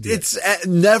 definitely. But it's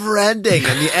never ending,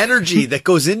 and the energy that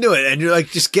goes into it, and you're like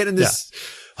just getting this.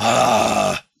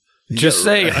 Just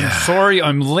say, I'm sorry,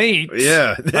 I'm late.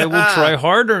 Yeah. I will try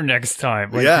harder next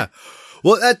time. Like, yeah.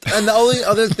 Well, and the only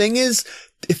other thing is,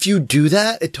 if you do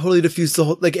that, it totally diffuses the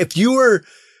whole, like, if you're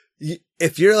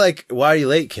like, why are you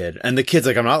late, kid? And the kid's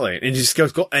like, I'm not late. And you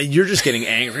just go, and you're just getting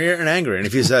angrier and angrier. And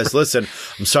if he says, listen,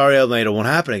 I'm sorry I'm late, it won't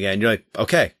happen again. You're like,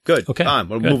 okay, good. Okay.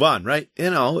 We'll move on, right?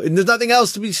 And there's nothing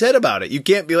else to be said about it. You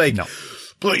can't be like, no.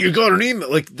 But you got an email.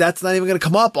 Like, that's not even going to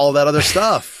come up, all that other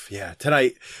stuff. Yeah.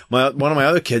 Tonight, one of my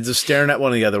other kids is staring at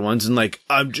one of the other ones and like,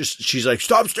 she's like,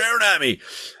 stop staring at me.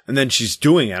 And then she's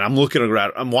doing it. I'm looking at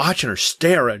her, I'm watching her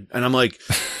staring and I'm like,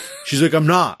 she's like, I'm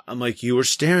not. I'm like, you were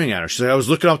staring at her. She's like, I was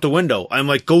looking out the window. I'm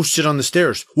like, go sit on the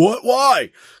stairs. What? Why?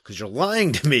 Because you're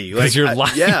lying to me. Like, you're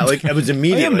lying. Yeah. Like, it was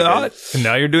immediate. I am not. And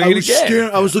now you're doing it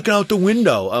again. I was looking out the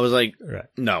window. I was like, right.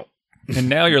 No. And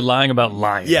now you're lying about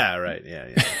lying. Yeah. Right.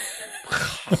 Yeah.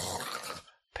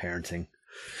 Parenting.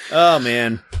 Oh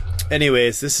man.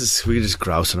 Anyways, we're just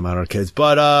grousing about our kids.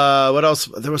 But what else?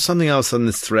 There was something else on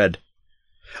this thread.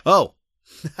 Oh.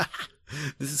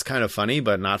 This is kind of funny,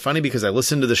 but not funny because I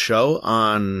listened to the show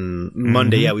on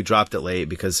Monday. Yeah, we dropped it late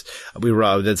because we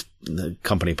were that's the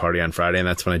company party on Friday, and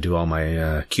that's when I do all my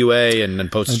QA and then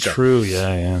post stuff. True,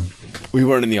 yeah. We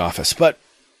weren't in the office, but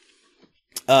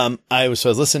I was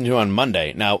listening to it on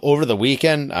Monday. Now, over the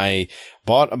weekend, I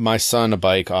bought my son a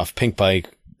bike off Pink Bike.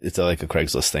 It's like a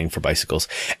Craigslist thing for bicycles.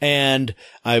 And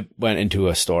I went into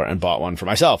a store and bought one for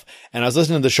myself. And I was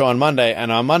listening to the show on Monday.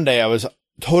 And on Monday, I was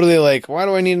totally like, why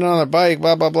do I need another bike?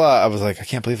 Blah, blah, blah. I was like, I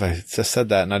can't believe I just said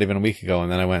that not even a week ago.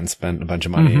 And then I went and spent a bunch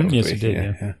of money. Yes, you did.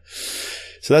 Yeah.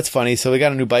 So that's funny. So we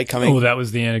got a new bike coming. Oh, that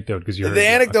was the anecdote. Because the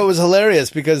anecdote was hilarious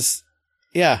because,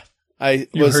 yeah. You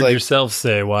heard yourself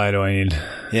say, why do I need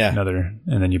another?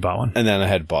 And then you bought one. And then I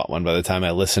had bought one by the time I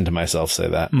listened to myself say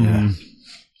that. Mm-hmm. Yeah.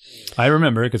 I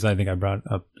remember because I think I brought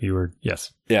up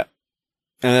yes. Yeah.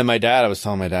 And then I was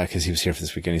telling my dad because he was here for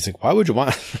this weekend. He's like, why do you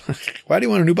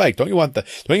want a new bike? Don't you want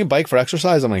a bike for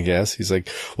exercise? I'm like, yes. He's like,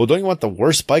 well, don't you want the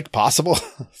worst bike possible?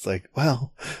 It's like,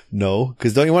 well, no.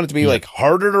 Because don't you want it to be like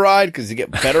harder to ride because you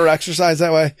get better exercise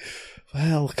that way?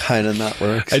 Well, kind of not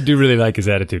works. I do really like his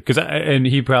attitude and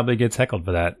he probably gets heckled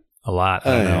for that a lot.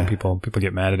 I don't know. People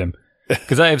get mad at him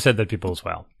because I have said that people as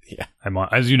well. Yeah.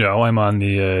 As you know, I'm on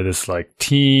the, this like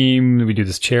team. We do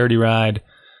this charity ride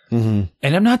and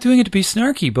I'm not doing it to be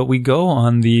snarky, but we go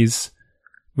on these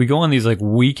like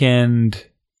weekend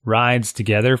rides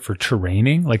together for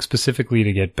training, like specifically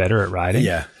to get better at riding.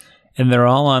 Yeah. And they're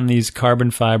all on these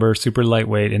carbon fiber, super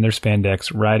lightweight in their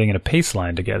spandex riding in a pace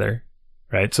line together.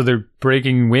 Right. So they're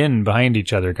breaking wind behind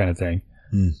each other kind of thing.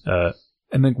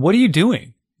 I'm like, what are you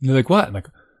doing? And they're like, what? I'm like,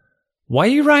 why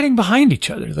are you riding behind each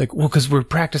other? Like, well, because we're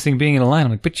practicing being in a line.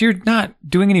 I'm like, but you're not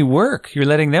doing any work. You're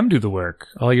letting them do the work.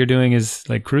 All you're doing is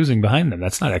like cruising behind them.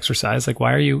 That's not exercise. Like,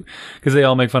 why are you? Because they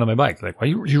all make fun of my bike. Like, why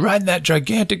are you riding that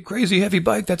gigantic, crazy, heavy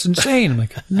bike? That's insane. I'm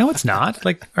like, no, it's not.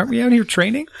 Like, aren't we out here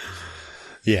training?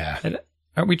 Yeah. And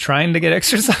aren't we trying to get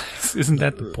exercise? Isn't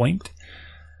that the point?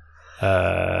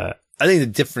 I think the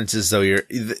difference is though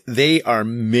they are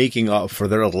making up for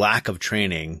their lack of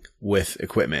training with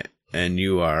equipment, and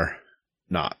you are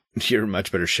not. You're in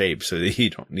much better shape, so you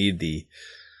don't need the.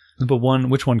 But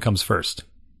which one comes first?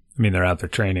 I mean, they're out there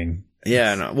training.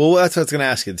 Yeah, no. Well, that's what I was going to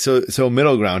ask you. So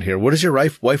middle ground here. What does your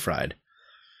wife ride?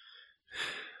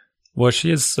 Well,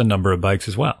 she has a number of bikes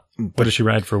as well. What does she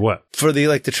ride for? What for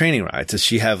the training rides? Does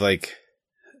she have like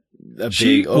a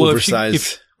big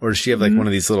oversized, or does she have like one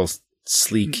of these little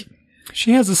sleek?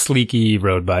 She has a sleeky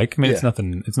road bike. I mean, it's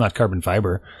nothing. It's not carbon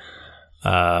fiber,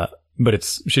 but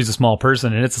she's a small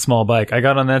person and it's a small bike. I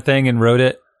got on that thing and rode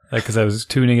it, like, because I was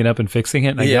tuning it up and fixing it.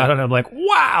 And I got on it. I'm like,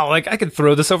 wow, like I could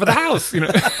throw this over the house, you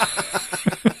know.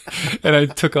 And I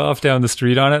took off down the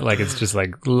street on it, like it's just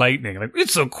like lightning. Like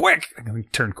it's so quick. I can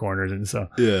turn corners and so.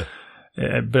 Yeah.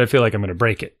 But I feel like I'm going to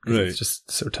break it. Right. It's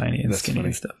just so tiny and skinny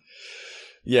and stuff.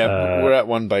 Yeah, we're at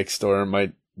one bike store and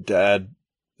my dad.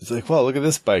 It's like, well, look at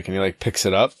this bike. And he like picks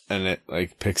it up and it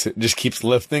like just keeps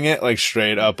lifting it like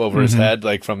straight up over his head,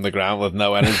 like from the ground with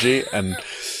no energy. And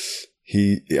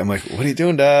I'm like, what are you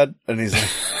doing, Dad? And he's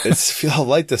like, feel how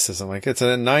light this is. I'm like, it's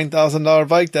a $9,000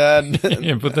 bike, Dad.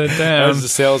 Yeah, put that down. As the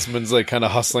salesman's like kind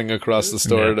of hustling across the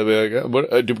store to be like,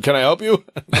 what, can I help you?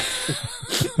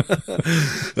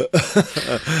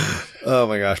 Oh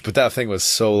my gosh. But that thing was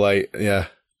so light. Yeah.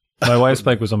 My wife's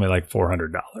bike was only like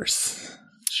 $400.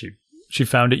 She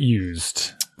found it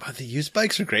used. Well, the used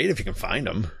bikes are great if you can find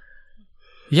them.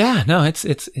 Yeah, no, it's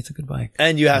a good bike.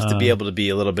 And you have to be able to be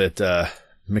a little bit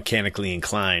mechanically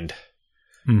inclined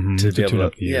to be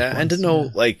able to, and to know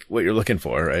like what you're looking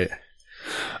for, right?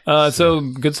 So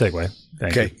good segue.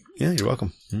 Thank you. Yeah, you're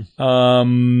welcome. A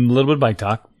little bit of bike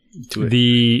talk.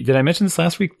 Did I mention this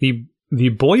last week? The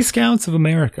Boy Scouts of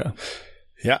America.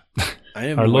 Yeah, I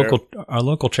am our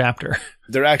local chapter.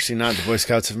 They're actually not the Boy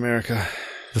Scouts of America.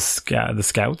 The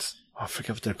Scouts. Oh, I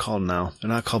forget what they're called now. They're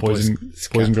not called Boys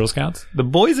and Girl Scouts. The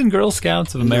Boys and Girl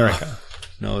Scouts of America.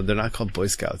 No, they're not called Boy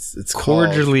Scouts. It's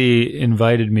cordially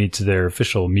invited me to their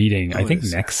official meeting. I think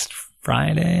next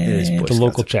Friday. The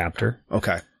local chapter.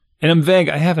 Okay. And I'm vague.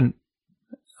 I haven't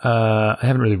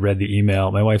really read the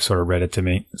email. My wife sort of read it to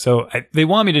me. So they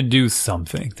want me to do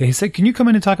something. They said, can you come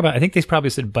in and talk about, I think they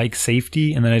probably said bike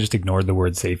safety. And then I just ignored the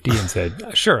word safety and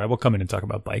said, sure, I will come in and talk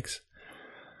about bikes.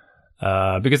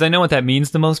 Because I know what that means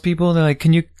to most people. They're like,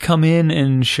 can you come in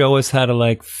and show us how to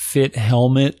like fit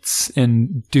helmets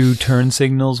and do turn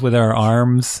signals with our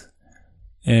arms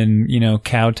and,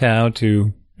 kowtow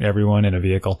to everyone in a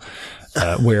vehicle,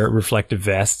 wear reflective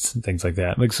vests and things like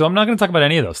that. Like, so I'm not going to talk about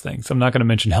any of those things. I'm not going to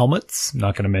mention helmets. I'm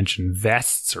not going to mention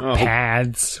vests or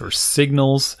pads or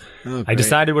signals. I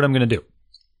decided what I'm going to do.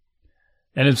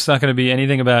 And it's not going to be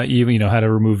anything about even, how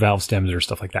to remove valve stems or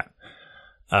stuff like that.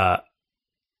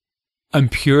 I'm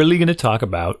purely going to talk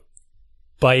about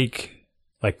bike,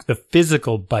 like the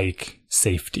physical bike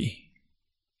safety.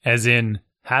 As in,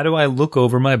 how do I look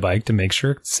over my bike to make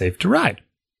sure it's safe to ride?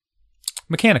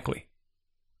 Mechanically.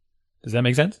 Does that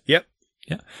make sense? Yep.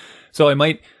 Yeah. So I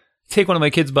might take one of my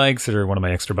kids' bikes or one of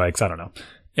my extra bikes, I don't know,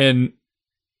 and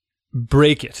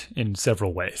break it in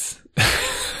several ways.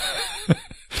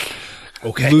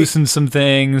 Okay. Loosen some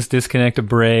things, disconnect a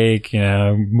brake,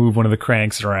 move one of the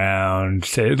cranks around.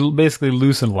 It'll basically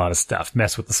loosen a lot of stuff,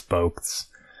 mess with the spokes,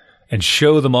 and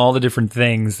show them all the different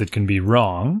things that can be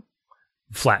wrong.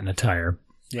 Flatten a tire.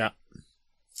 Yeah.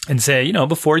 And say,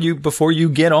 before you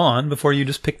get on, before you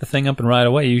just pick the thing up and ride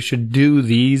away, you should do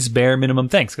these bare minimum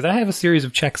things. Because I have a series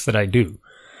of checks that I do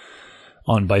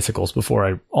on bicycles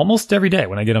before almost every day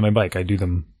when I get on my bike, I do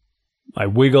them. I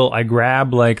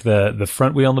grab like the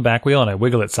front wheel and the back wheel and I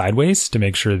wiggle it sideways to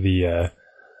make sure the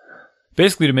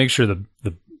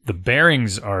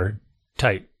bearings are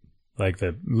tight. Like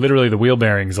literally the wheel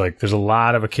bearings, like there's a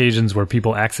lot of occasions where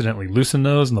people accidentally loosen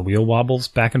those and the wheel wobbles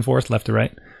back and forth, left to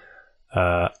right.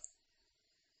 The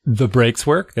brakes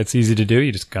work. That's easy to do.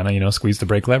 You just kind of, squeeze the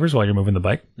brake levers while you're moving the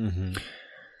bike. Mm-hmm.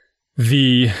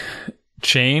 The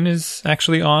chain is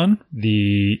actually on.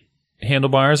 The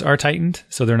handlebars are tightened,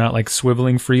 so they're not like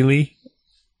swiveling freely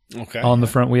on the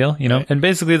front wheel, Right. And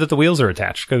basically that the wheels are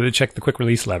attached because they check the quick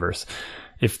release levers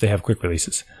if they have quick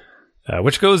releases,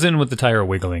 which goes in with the tire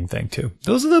wiggling thing too.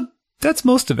 That's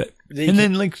most of it.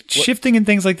 Then shifting and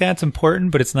things like that's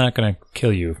important, but it's not going to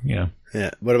kill you, Yeah.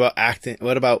 What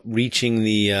about reaching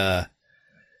the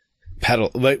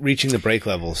reaching the brake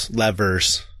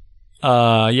levers?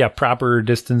 Proper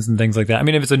distance and things like that. I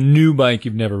mean, if it's a new bike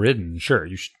you've never ridden, sure,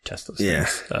 you should test those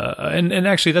things. And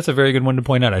actually, that's a very good one to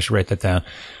point out. I should write that down.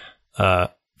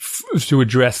 To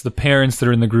address the parents that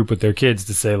are in the group with their kids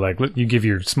to say, like, look, you give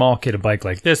your small kid a bike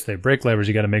like this, they have brake levers,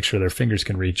 you got to make sure their fingers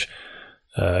can reach.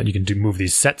 You can move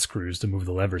these set screws to move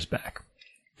the levers back.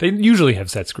 They usually have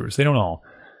set screws. They don't all.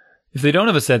 If they don't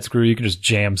have a set screw, you can just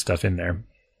jam stuff in there.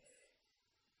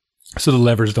 So the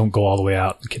levers don't go all the way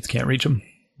out. The kids can't reach them.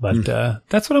 But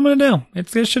that's what I'm going to do.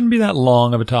 It shouldn't be that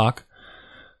long of a talk.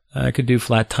 I could do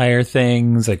flat tire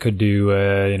things. I could do,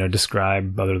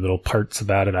 describe other little parts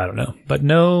about it. I don't know. But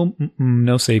no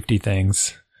safety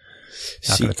things.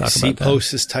 Not going to talk about that. Seat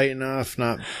post is tight enough,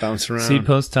 not bouncing around. Seat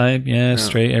post tight, yeah,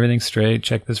 straight. Everything's straight.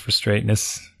 Check this for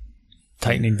straightness.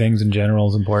 Tightening things in general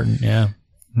is important, yeah.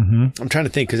 Mm-hmm. I'm trying to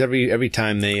think because every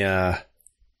time we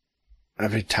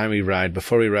ride,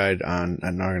 before we ride at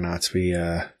Argonauts, we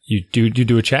you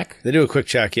do a check. They do a quick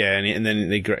check, yeah, and then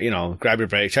they grab your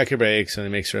brake, check your brakes, and they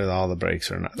make sure that all the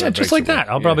brakes are not. Yeah, just like that.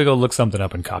 I'll probably go look something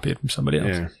up and copy it from somebody else.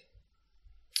 Yeah.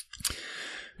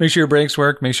 Make sure your brakes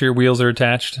work. Make sure your wheels are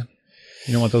attached.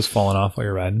 You don't want those falling off while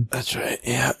you're riding. That's right.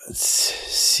 Yeah,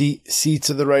 seats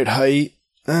are the right height.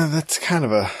 That's kind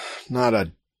of not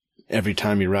a every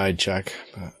time you ride check.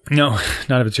 But. No,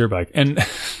 not if it's your bike, and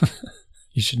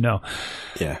you should know.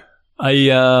 Yeah.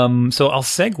 So I'll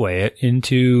segue it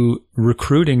into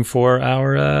recruiting for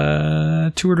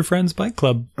our Tour de Friends bike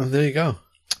club. Oh, there you go.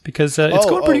 Because it's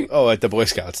going pretty. At the Boy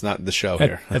Scouts, not the show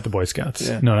here. At the Boy Scouts.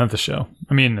 Yeah. No, not the show.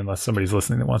 I mean, unless somebody's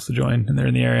listening that wants to join and they're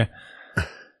in the area.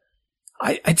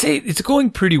 I'd say it's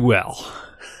going pretty well.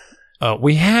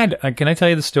 We had, can I tell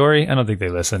you the story? I don't think they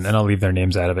listen, and I'll leave their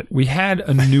names out of it. We had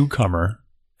a newcomer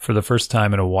for the first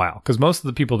time in a while, because most of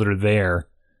the people that are there,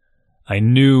 I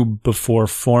knew before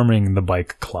forming the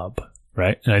bike club,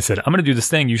 right? And I said, I'm going to do this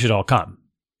thing. You should all come,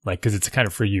 because it's kind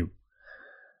of for you.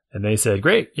 And they said,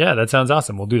 great. Yeah, that sounds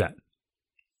awesome. We'll do that.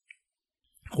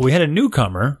 Well, we had a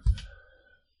newcomer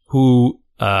who,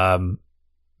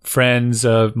 friends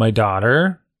of my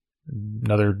daughter,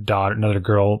 another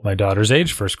girl, my daughter's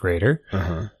age, first grader.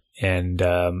 Uh-huh. And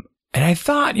I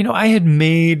thought, I had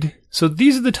made, so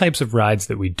these are the types of rides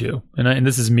that we do. And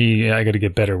this is me. I got to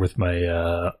get better with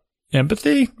my,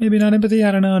 empathy, maybe not empathy.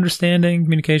 I don't know. Understanding,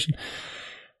 communication,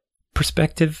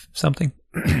 perspective, something.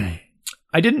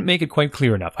 I didn't make it quite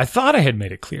clear enough. I thought I had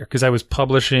made it clear because I was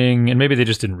publishing, and maybe they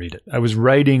just didn't read it. I was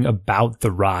writing about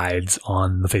the rides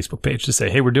on the Facebook page to say,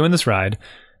 hey, we're doing this ride.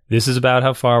 This is about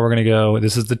how far we're going to go.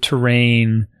 This is the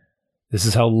terrain. This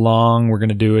is how long we're going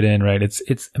to do it in, right? It's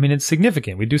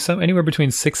significant. We do anywhere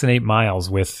between 6 and 8 miles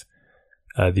with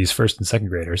these first and second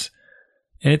graders.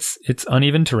 And it's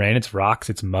uneven terrain. It's rocks.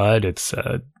 It's mud. It's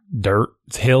dirt.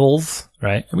 It's hills,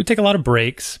 right? And we take a lot of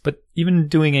breaks, but even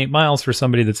doing 8 miles for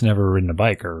somebody that's never ridden a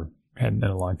bike or hadn't in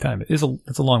a long time, it's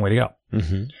a long way to go.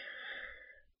 Mm-hmm.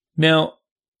 Now,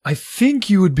 I think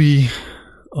you would be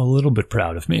a little bit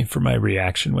proud of me for my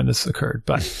reaction when this occurred.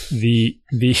 But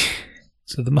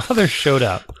so the mother showed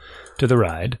up to the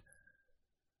ride,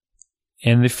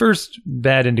 and the first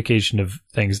bad indication of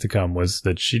things to come was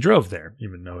that she drove there,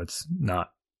 even though it's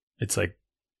like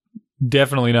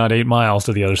definitely not 8 miles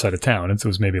to the other side of town. It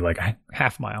was maybe like a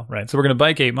half mile, right? So we're going to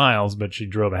bike 8 miles, but she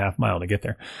drove a half mile to get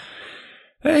there.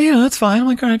 That's fine. I'm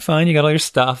like, all right, fine. You got all your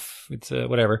stuff. It's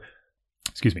whatever.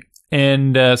 Excuse me.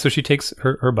 And so she takes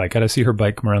her bike out. I see her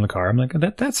bike come around the car. I'm like,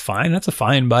 that's fine. That's a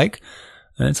fine bike.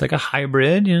 And it's like a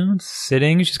hybrid, it's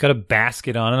sitting. She's got a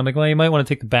basket on it. I'm like, well, you might want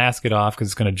to take the basket off because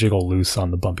it's going to jiggle loose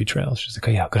on the bumpy trails. She's like,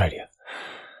 oh, yeah, good idea.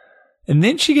 And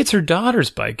then she gets her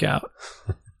daughter's bike out.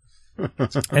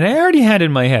 And I already had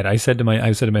in my head, I said to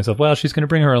myself, well, she's going to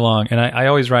bring her along. And I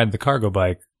always ride the cargo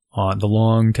bike, on the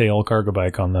long tail cargo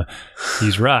bike on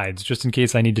these rides, just in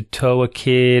case I need to tow a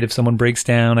kid. If someone breaks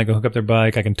down, I go hook up their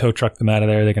bike. I can tow truck them out of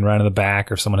there. They can ride in the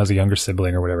back, or if someone has a younger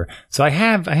sibling or whatever. So I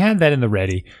had that in the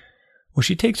ready. Well,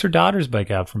 she takes her daughter's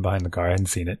bike out from behind the car. I hadn't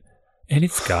seen it. And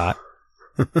it's got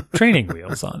training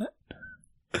wheels on it.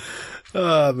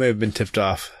 It may have been tipped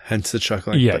off. Hence the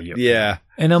chuckling. Yeah.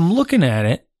 And I'm looking at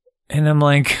it, and I'm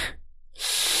like,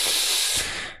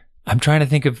 I'm trying to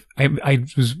think of, I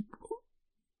was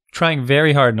trying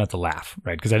very hard not to laugh,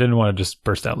 right? Because I didn't want to just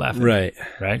burst out laughing. Right.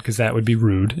 Because that would be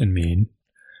rude and mean.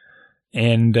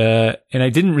 And I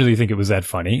didn't really think it was that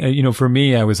funny. For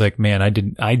me, I was like, man, I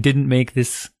didn't make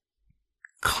this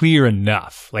clear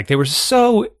enough. Like, they were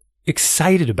so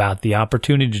excited about the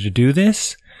opportunity to do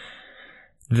this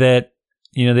that,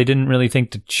 they didn't really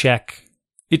think to check.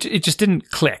 It just didn't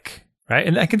click, right?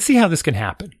 And I can see how this can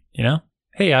happen,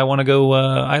 Hey, I want to go,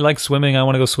 I like swimming. I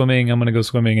want to go swimming. I'm going to go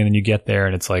swimming. And then you get there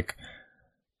and it's like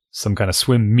some kind of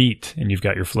swim meet and you've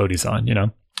got your floaties on,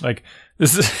 Like,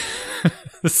 this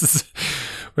is,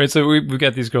 right? So we've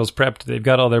got these girls prepped. They've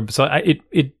got all their, so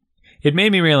it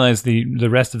made me realize the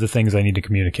rest of the things I need to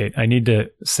communicate. I need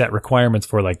to set requirements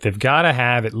for, like, they've got to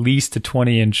have at least a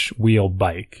 20-inch wheel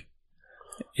bike.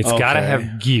 It's got to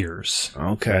have gears.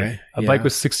 Okay. Right? A bike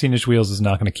with 16-inch wheels is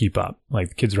not going to keep up. Like,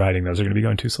 the kids riding those are going to be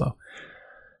going too slow.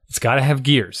 It's got to have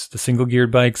gears. The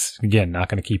single-geared bikes, again, not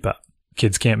going to keep up.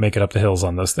 Kids can't make it up the hills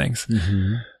on those things.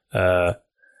 Mm-hmm.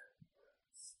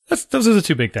 Those are the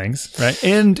two big things, right?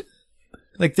 And,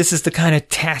 like, this is the kind of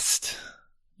test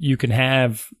you can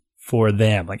have for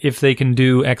them. Like, if they can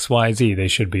do X, Y, Z, they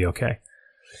should be okay.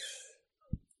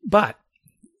 But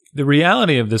the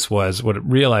reality of this was, what I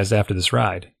realized after this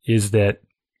ride is that,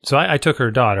 so I took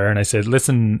her daughter and I said,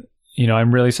 listen,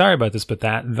 I'm really sorry about this, but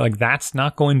that's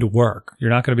not going to work. You're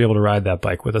not going to be able to ride that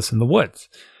bike with us in the woods.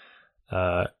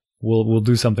 We'll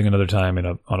do something another time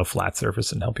on a flat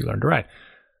surface and help you learn to ride.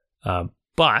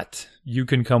 But you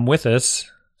can come with us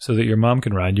so that your mom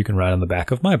can ride. You can ride on the back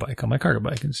of my bike, on my cargo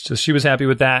bike. And she was happy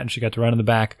with that, and she got to ride on the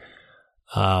back.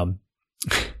 But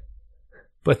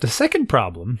the second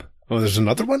problem... Oh, there's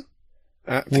another one?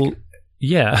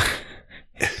 Yeah.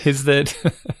 is that,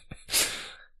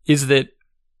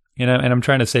 and I'm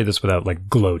trying to say this without, like,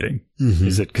 gloating. Mm-hmm.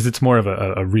 Is it, because it's more of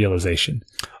a realization.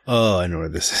 Oh, I know where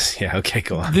this is. Yeah, okay,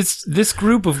 go on. This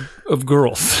group of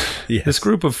girls, yes. This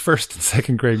group of first and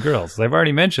second grade girls, I've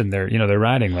already mentioned they're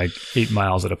riding like 8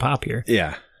 miles at a pop here.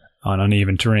 Yeah. On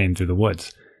uneven terrain through the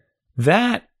woods.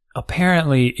 That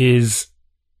apparently is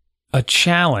a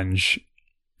challenge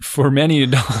for many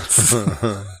adults.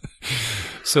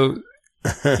 So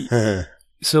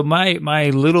my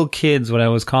little kids, what I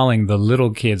was calling the little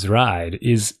kids ride,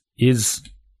 is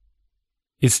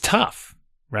tough,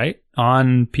 right?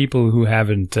 On people who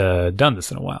haven't done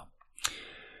this in a while.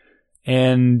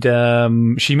 And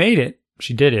she made it.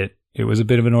 She did it. It was a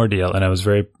bit of an ordeal, and I was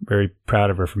very, very proud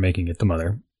of her for making it, the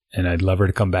mother. And I'd love her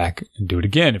to come back and do it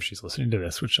again if she's listening to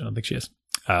this, which I don't think she is.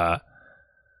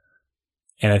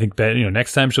 And I think that,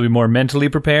 next time she'll be more mentally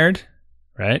prepared,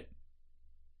 right?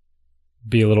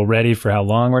 Be a little ready for how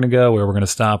long we're going to go, where we're going to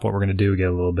stop, what we're going to do, get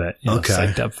a little bit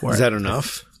psyched up for it. Is that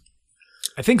enough?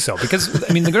 I think so, because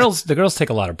the girls take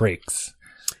a lot of breaks.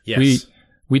 Yes.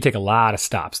 We take a lot of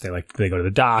stops. They go to the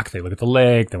dock, they look at the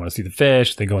lake, they want to see the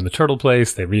fish, they go in the turtle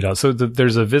place, they read all. So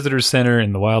there's a visitor center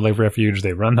in the wildlife refuge.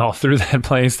 They run all through that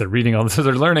place. They're reading all this. So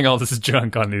they're learning all this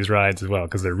junk on these rides as well,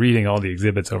 because they're reading all the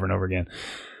exhibits over and over again.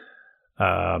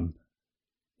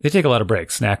 They take a lot of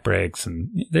breaks, snack breaks,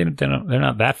 and they're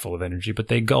not that full of energy, but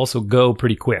they also go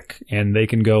pretty quick, and they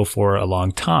can go for a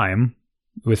long time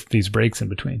with these breaks in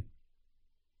between.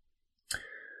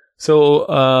 So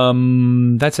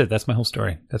that's it. That's my whole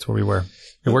story. That's where we were.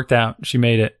 It worked out. She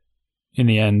made it in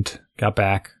the end, got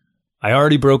back. I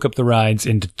already broke up the rides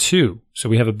into two. So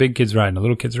we have a big kids ride and a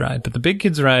little kids ride, but the big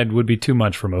kids ride would be too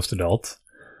much for most adults.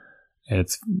 And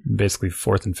it's basically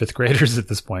 4th and 5th graders at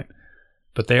this point.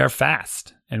 But they are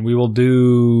fast. And we will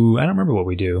do, I don't remember what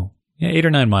we do. Yeah, 8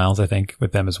 or 9 miles, I think,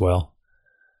 with them as well.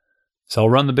 So I'll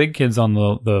run the big kids on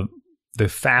the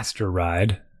faster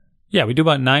ride. Yeah, we do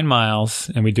about 9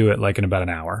 miles, and we do it like in about an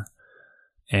hour.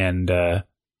 And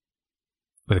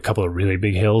with a couple of really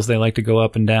big hills they like to go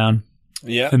up and down.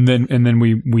 Yeah. And then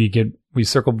we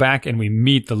circle back and we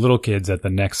meet the little kids at the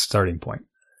next starting point.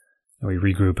 And we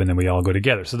regroup and then we all go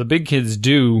together. So the big kids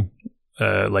do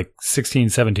like 16,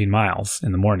 17 miles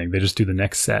in the morning. They just do the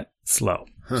next set slower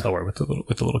with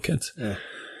the little kids. Yeah.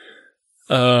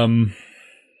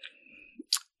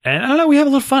 And I don't know, we have a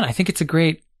little fun. I think it's a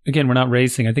great, again, we're not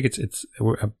racing. I think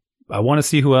I want to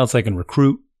see who else I can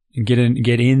recruit and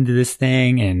get into this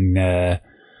thing, and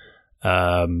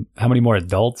how many more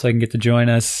adults I can get to join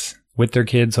us with their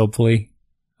kids, hopefully,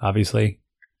 obviously.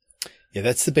 Yeah,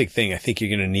 that's the big thing. I think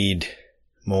you're going to need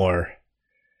more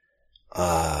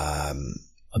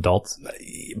adults.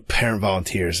 Parent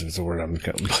volunteers is the word I'm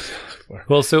looking for.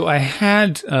 Well, so I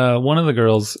had one of the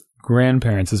girls'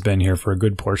 grandparents has been here for a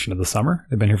good portion of the summer.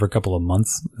 They've been here for a couple of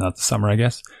months, not the summer, I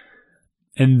guess.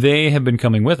 And they have been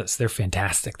coming with us. They're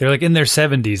fantastic. They're like in their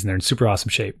 70s and they're in super awesome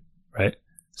shape, right?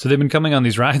 So they've been coming on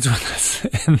these rides with us,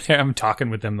 and I'm talking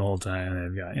with them the whole time.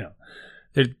 And they've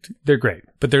got, they're great,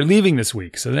 but they're leaving this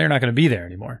week, so they're not going to be there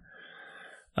anymore.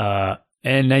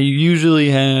 And now you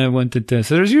usually have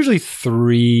so there's usually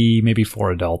 3, maybe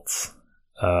 4 adults.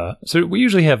 So we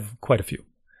usually have quite a few,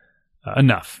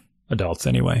 enough adults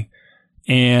anyway.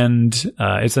 And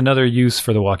it's another use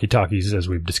for the walkie-talkies, as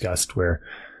we've discussed, where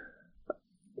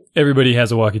everybody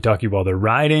has a walkie-talkie while they're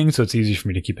riding, so it's easy for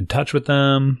me to keep in touch with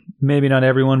them. Maybe not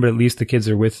everyone, but at least the kids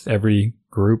are with every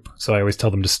group. So I always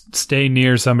tell them to stay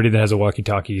near somebody that has a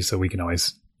walkie-talkie so we can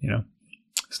always,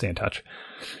 stay in touch.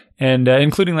 And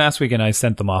including last weekend, I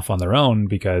sent them off on their own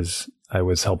because I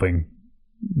was helping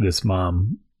this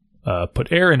mom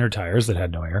put air in her tires that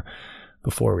had no air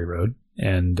before we rode.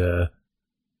 And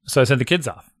so I sent the kids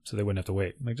off so they wouldn't have to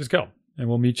wait. I'm like, just go, and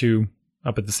we'll meet you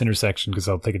up at this intersection because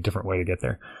I'll take a different way to get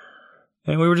there.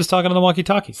 And we were just talking on the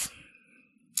walkie-talkies.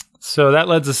 So that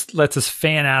lets us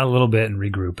fan out a little bit and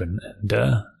regroup, and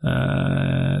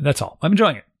that's all. I'm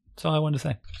enjoying it. That's all I wanted to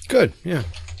say. Good, yeah.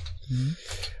 Mm-hmm.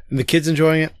 And the kids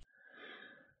enjoying it?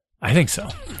 I think so.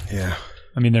 Yeah.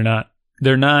 I mean, they're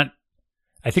not.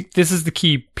 I think this is the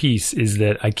key piece, is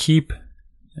that I keep,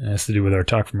 it has to do with our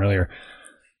talk from earlier,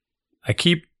 I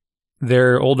keep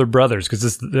their older brothers, because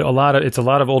it's a lot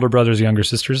of older brothers, younger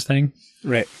sisters thing.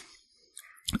 Right.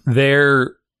 They've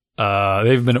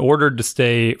been ordered to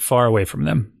stay far away from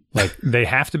them. Like, they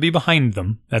have to be behind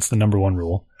them. That's the number one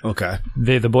rule. Okay.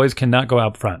 The boys cannot go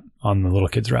out front on the little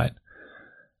kids ride.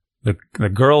 The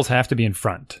girls have to be in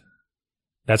front.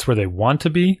 That's where they want to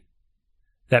be.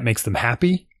 That makes them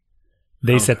happy.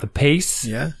 They set the pace.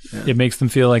 Yeah. It makes them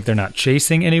feel like they're not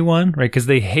chasing anyone, right? Because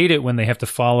they hate it when they have to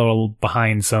follow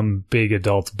behind some big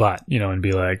adult's butt, and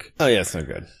be like, oh, yeah, it's no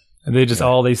good. They just,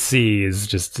 all they see is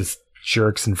just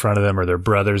jerks in front of them, or their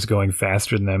brothers going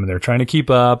faster than them, and they're trying to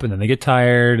keep up, and then they get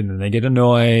tired, and then they get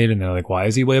annoyed, and they're like, why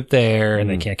is he way up there? And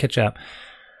they can't catch up.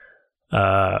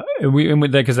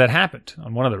 Because that happened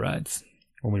on one of the rides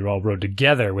when we all rode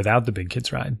together without the big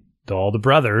kids ride. All the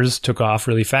brothers took off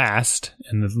really fast,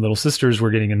 and the little sisters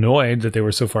were getting annoyed that they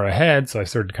were so far ahead. So I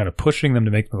started kind of pushing them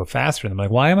to make them go faster. And I'm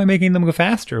like, why am I making them go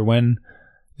faster when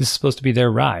this is supposed to be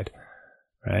their ride?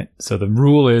 Right. So the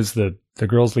rule is that the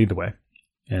girls lead the way,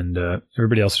 and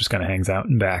everybody else just kind of hangs out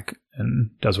in back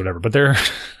and does whatever. But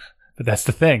but that's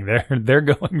the thing. They're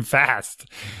going fast.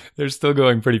 They're still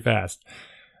going pretty fast.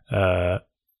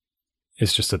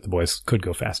 It's just that the boys could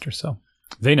go faster. So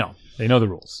they know the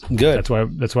rules. Good.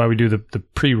 That's why we do the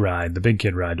pre-ride, the big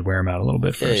kid ride, to wear them out a little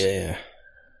bit first. Yeah.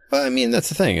 Well, I mean, that's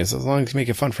the thing, is as long as you make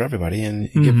it fun for everybody and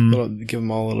you give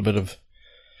them all a little bit of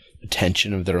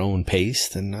attention of their own pace,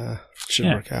 then it should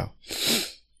work out.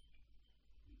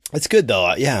 It's good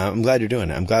though. Yeah, I'm glad you're doing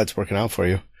it. I'm glad it's working out for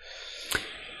you.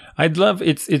 I'd love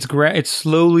it's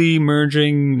slowly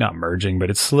not merging, but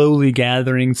it's slowly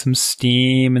gathering some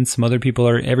steam, and some other people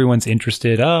everyone's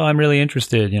interested. Oh, I'm really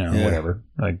interested, whatever.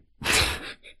 Like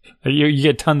you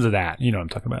get tons of that. You know what I'm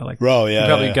talking about? Like, bro, yeah. You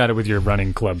probably got it with your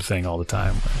running club thing all the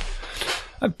time.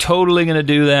 I'm totally going to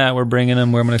do that. We're bringing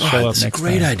them. We're going to show up next time. That's a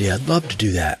great idea. I'd love to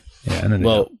do that. Yeah. And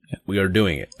then we are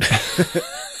doing it.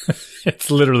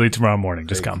 It's literally tomorrow morning.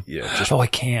 Just come. Yeah. I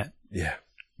can't. Yeah.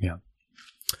 Yeah.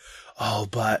 Oh,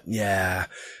 but yeah,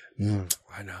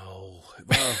 I know.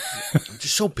 Well, I'm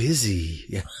just so busy.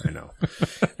 Yeah, I know.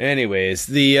 Anyways,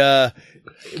 we had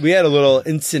a little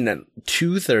incident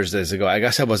 2 Thursdays ago. I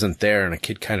guess I wasn't there, and a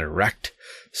kid kind of wrecked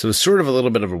So it was sort of a little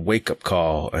bit of a wake-up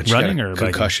call. And she Running got or a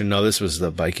concussion? No, this was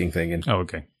the biking thing. And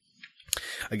okay.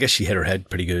 I guess she hit her head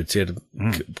pretty good. She had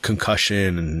a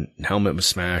concussion and helmet was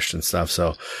smashed and stuff.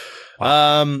 So,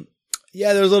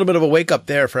 yeah, there was a little bit of a wake up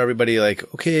there for everybody. Like,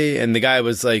 okay. And the guy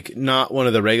was like, not one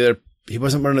of the regular, he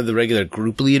wasn't one of the regular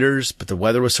group leaders, but the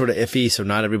weather was sort of iffy. So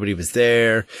not everybody was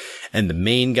there. And the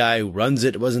main guy who runs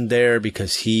it wasn't there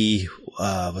because he,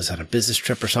 was on a business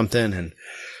trip or something. And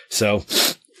so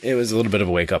it was a little bit of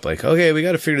a wake up, like, okay, we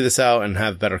got to figure this out and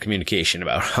have better communication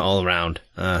about all around,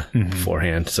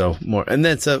 beforehand. So more, and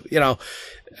then, so, you know,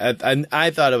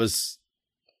 I thought it was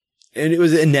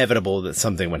inevitable that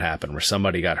something would happen where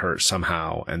somebody got hurt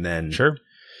somehow. And then, Sure.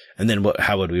 And then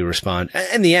how would we respond?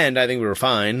 In the end, I think we were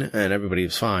fine and everybody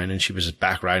was fine. And she was just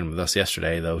back riding with us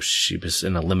yesterday, though she was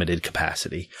in a limited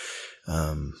capacity.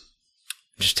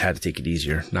 Just had to take it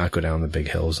easier, not go down the big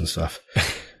hills and stuff.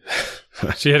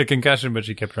 She had a concussion, but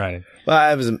she kept riding. Well,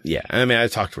 I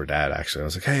talked to her dad, actually. I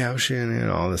was like, hey, how's she? And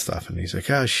all this stuff. And he's like,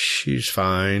 oh, she's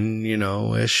fine,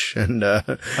 ish. And,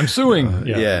 I'm suing.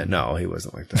 Yeah, no, he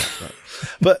wasn't like that.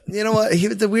 But you know what?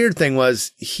 The weird thing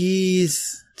was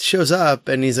shows up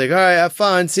and he's like, all right, have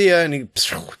fun. See ya. And he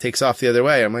takes off the other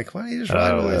way. I'm like, why don't you just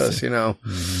ride with us,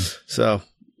 Mm-hmm. So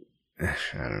I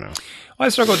don't know. Well, I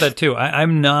struggle with that too.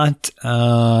 I'm not,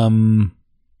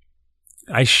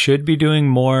 I should be doing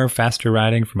more faster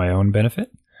riding for my own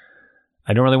benefit.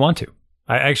 I don't really want to.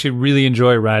 I actually really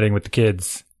enjoy riding with the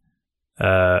kids,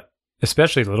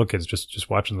 especially the little kids, just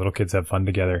watching the little kids have fun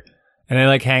together. And I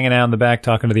like hanging out in the back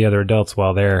talking to the other adults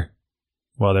while they're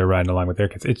riding along with their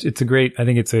kids. I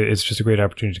think it's just a great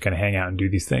opportunity to kind of hang out and do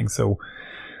these things. So,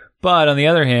 but on the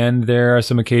other hand, there are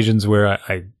some occasions where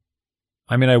I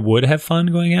would have fun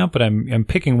going out, but I'm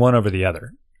picking one over the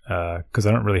other, cause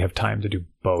I don't really have time to do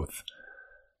both.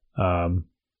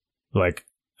 Like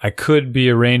I could be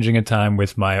arranging a time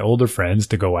with my older friends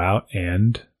to go out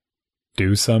and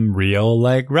do some real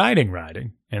like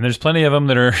riding. And there's plenty of them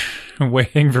that are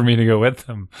waiting for me to go with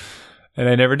them. And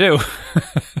I never do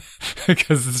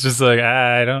because it's just like,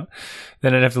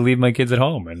 then I'd have to leave my kids at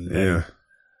home and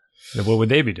what would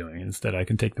they be doing? Instead, I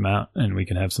can take them out and we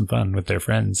can have some fun with their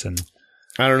friends. And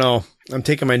I don't know. I'm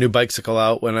taking my new bicycle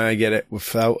out when I get it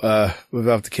without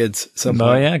the kids.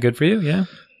 Oh yeah. Good for you. Yeah.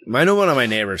 I know one of my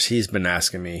neighbors, he's been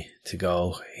asking me to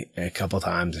go a couple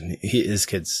times and his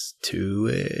kid's two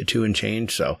and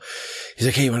change. So he's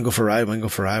like, hey, you want to go for a ride? Want to go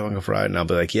for a ride? And I'll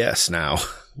be like, yes, now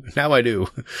I do.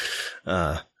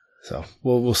 So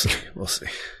we'll see. We'll see.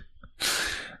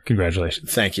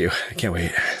 Congratulations. Thank you. I can't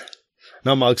wait.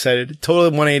 No, I'm all excited. Total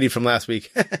 180 from last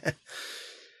week.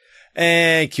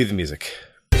 And cue the music.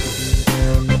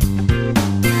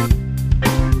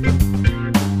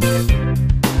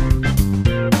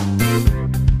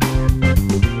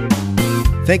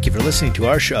 Thank you for listening to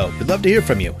our show. We'd love to hear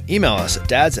from you. Email us at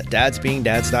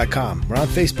dads@dadsbeingdads.com. We're on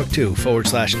Facebook too,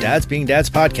 /Dads Being Dads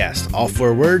Podcast. All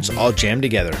 4 words, all jammed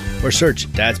together. Or search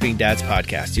Dads Being Dads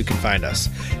Podcast. You can find us.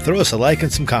 Throw us a like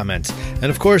and some comments. And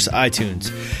of course,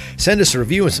 iTunes. Send us a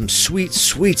review and some sweet,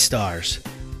 sweet stars.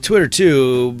 Twitter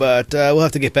too, but we'll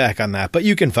have to get back on that. But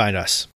you can find us.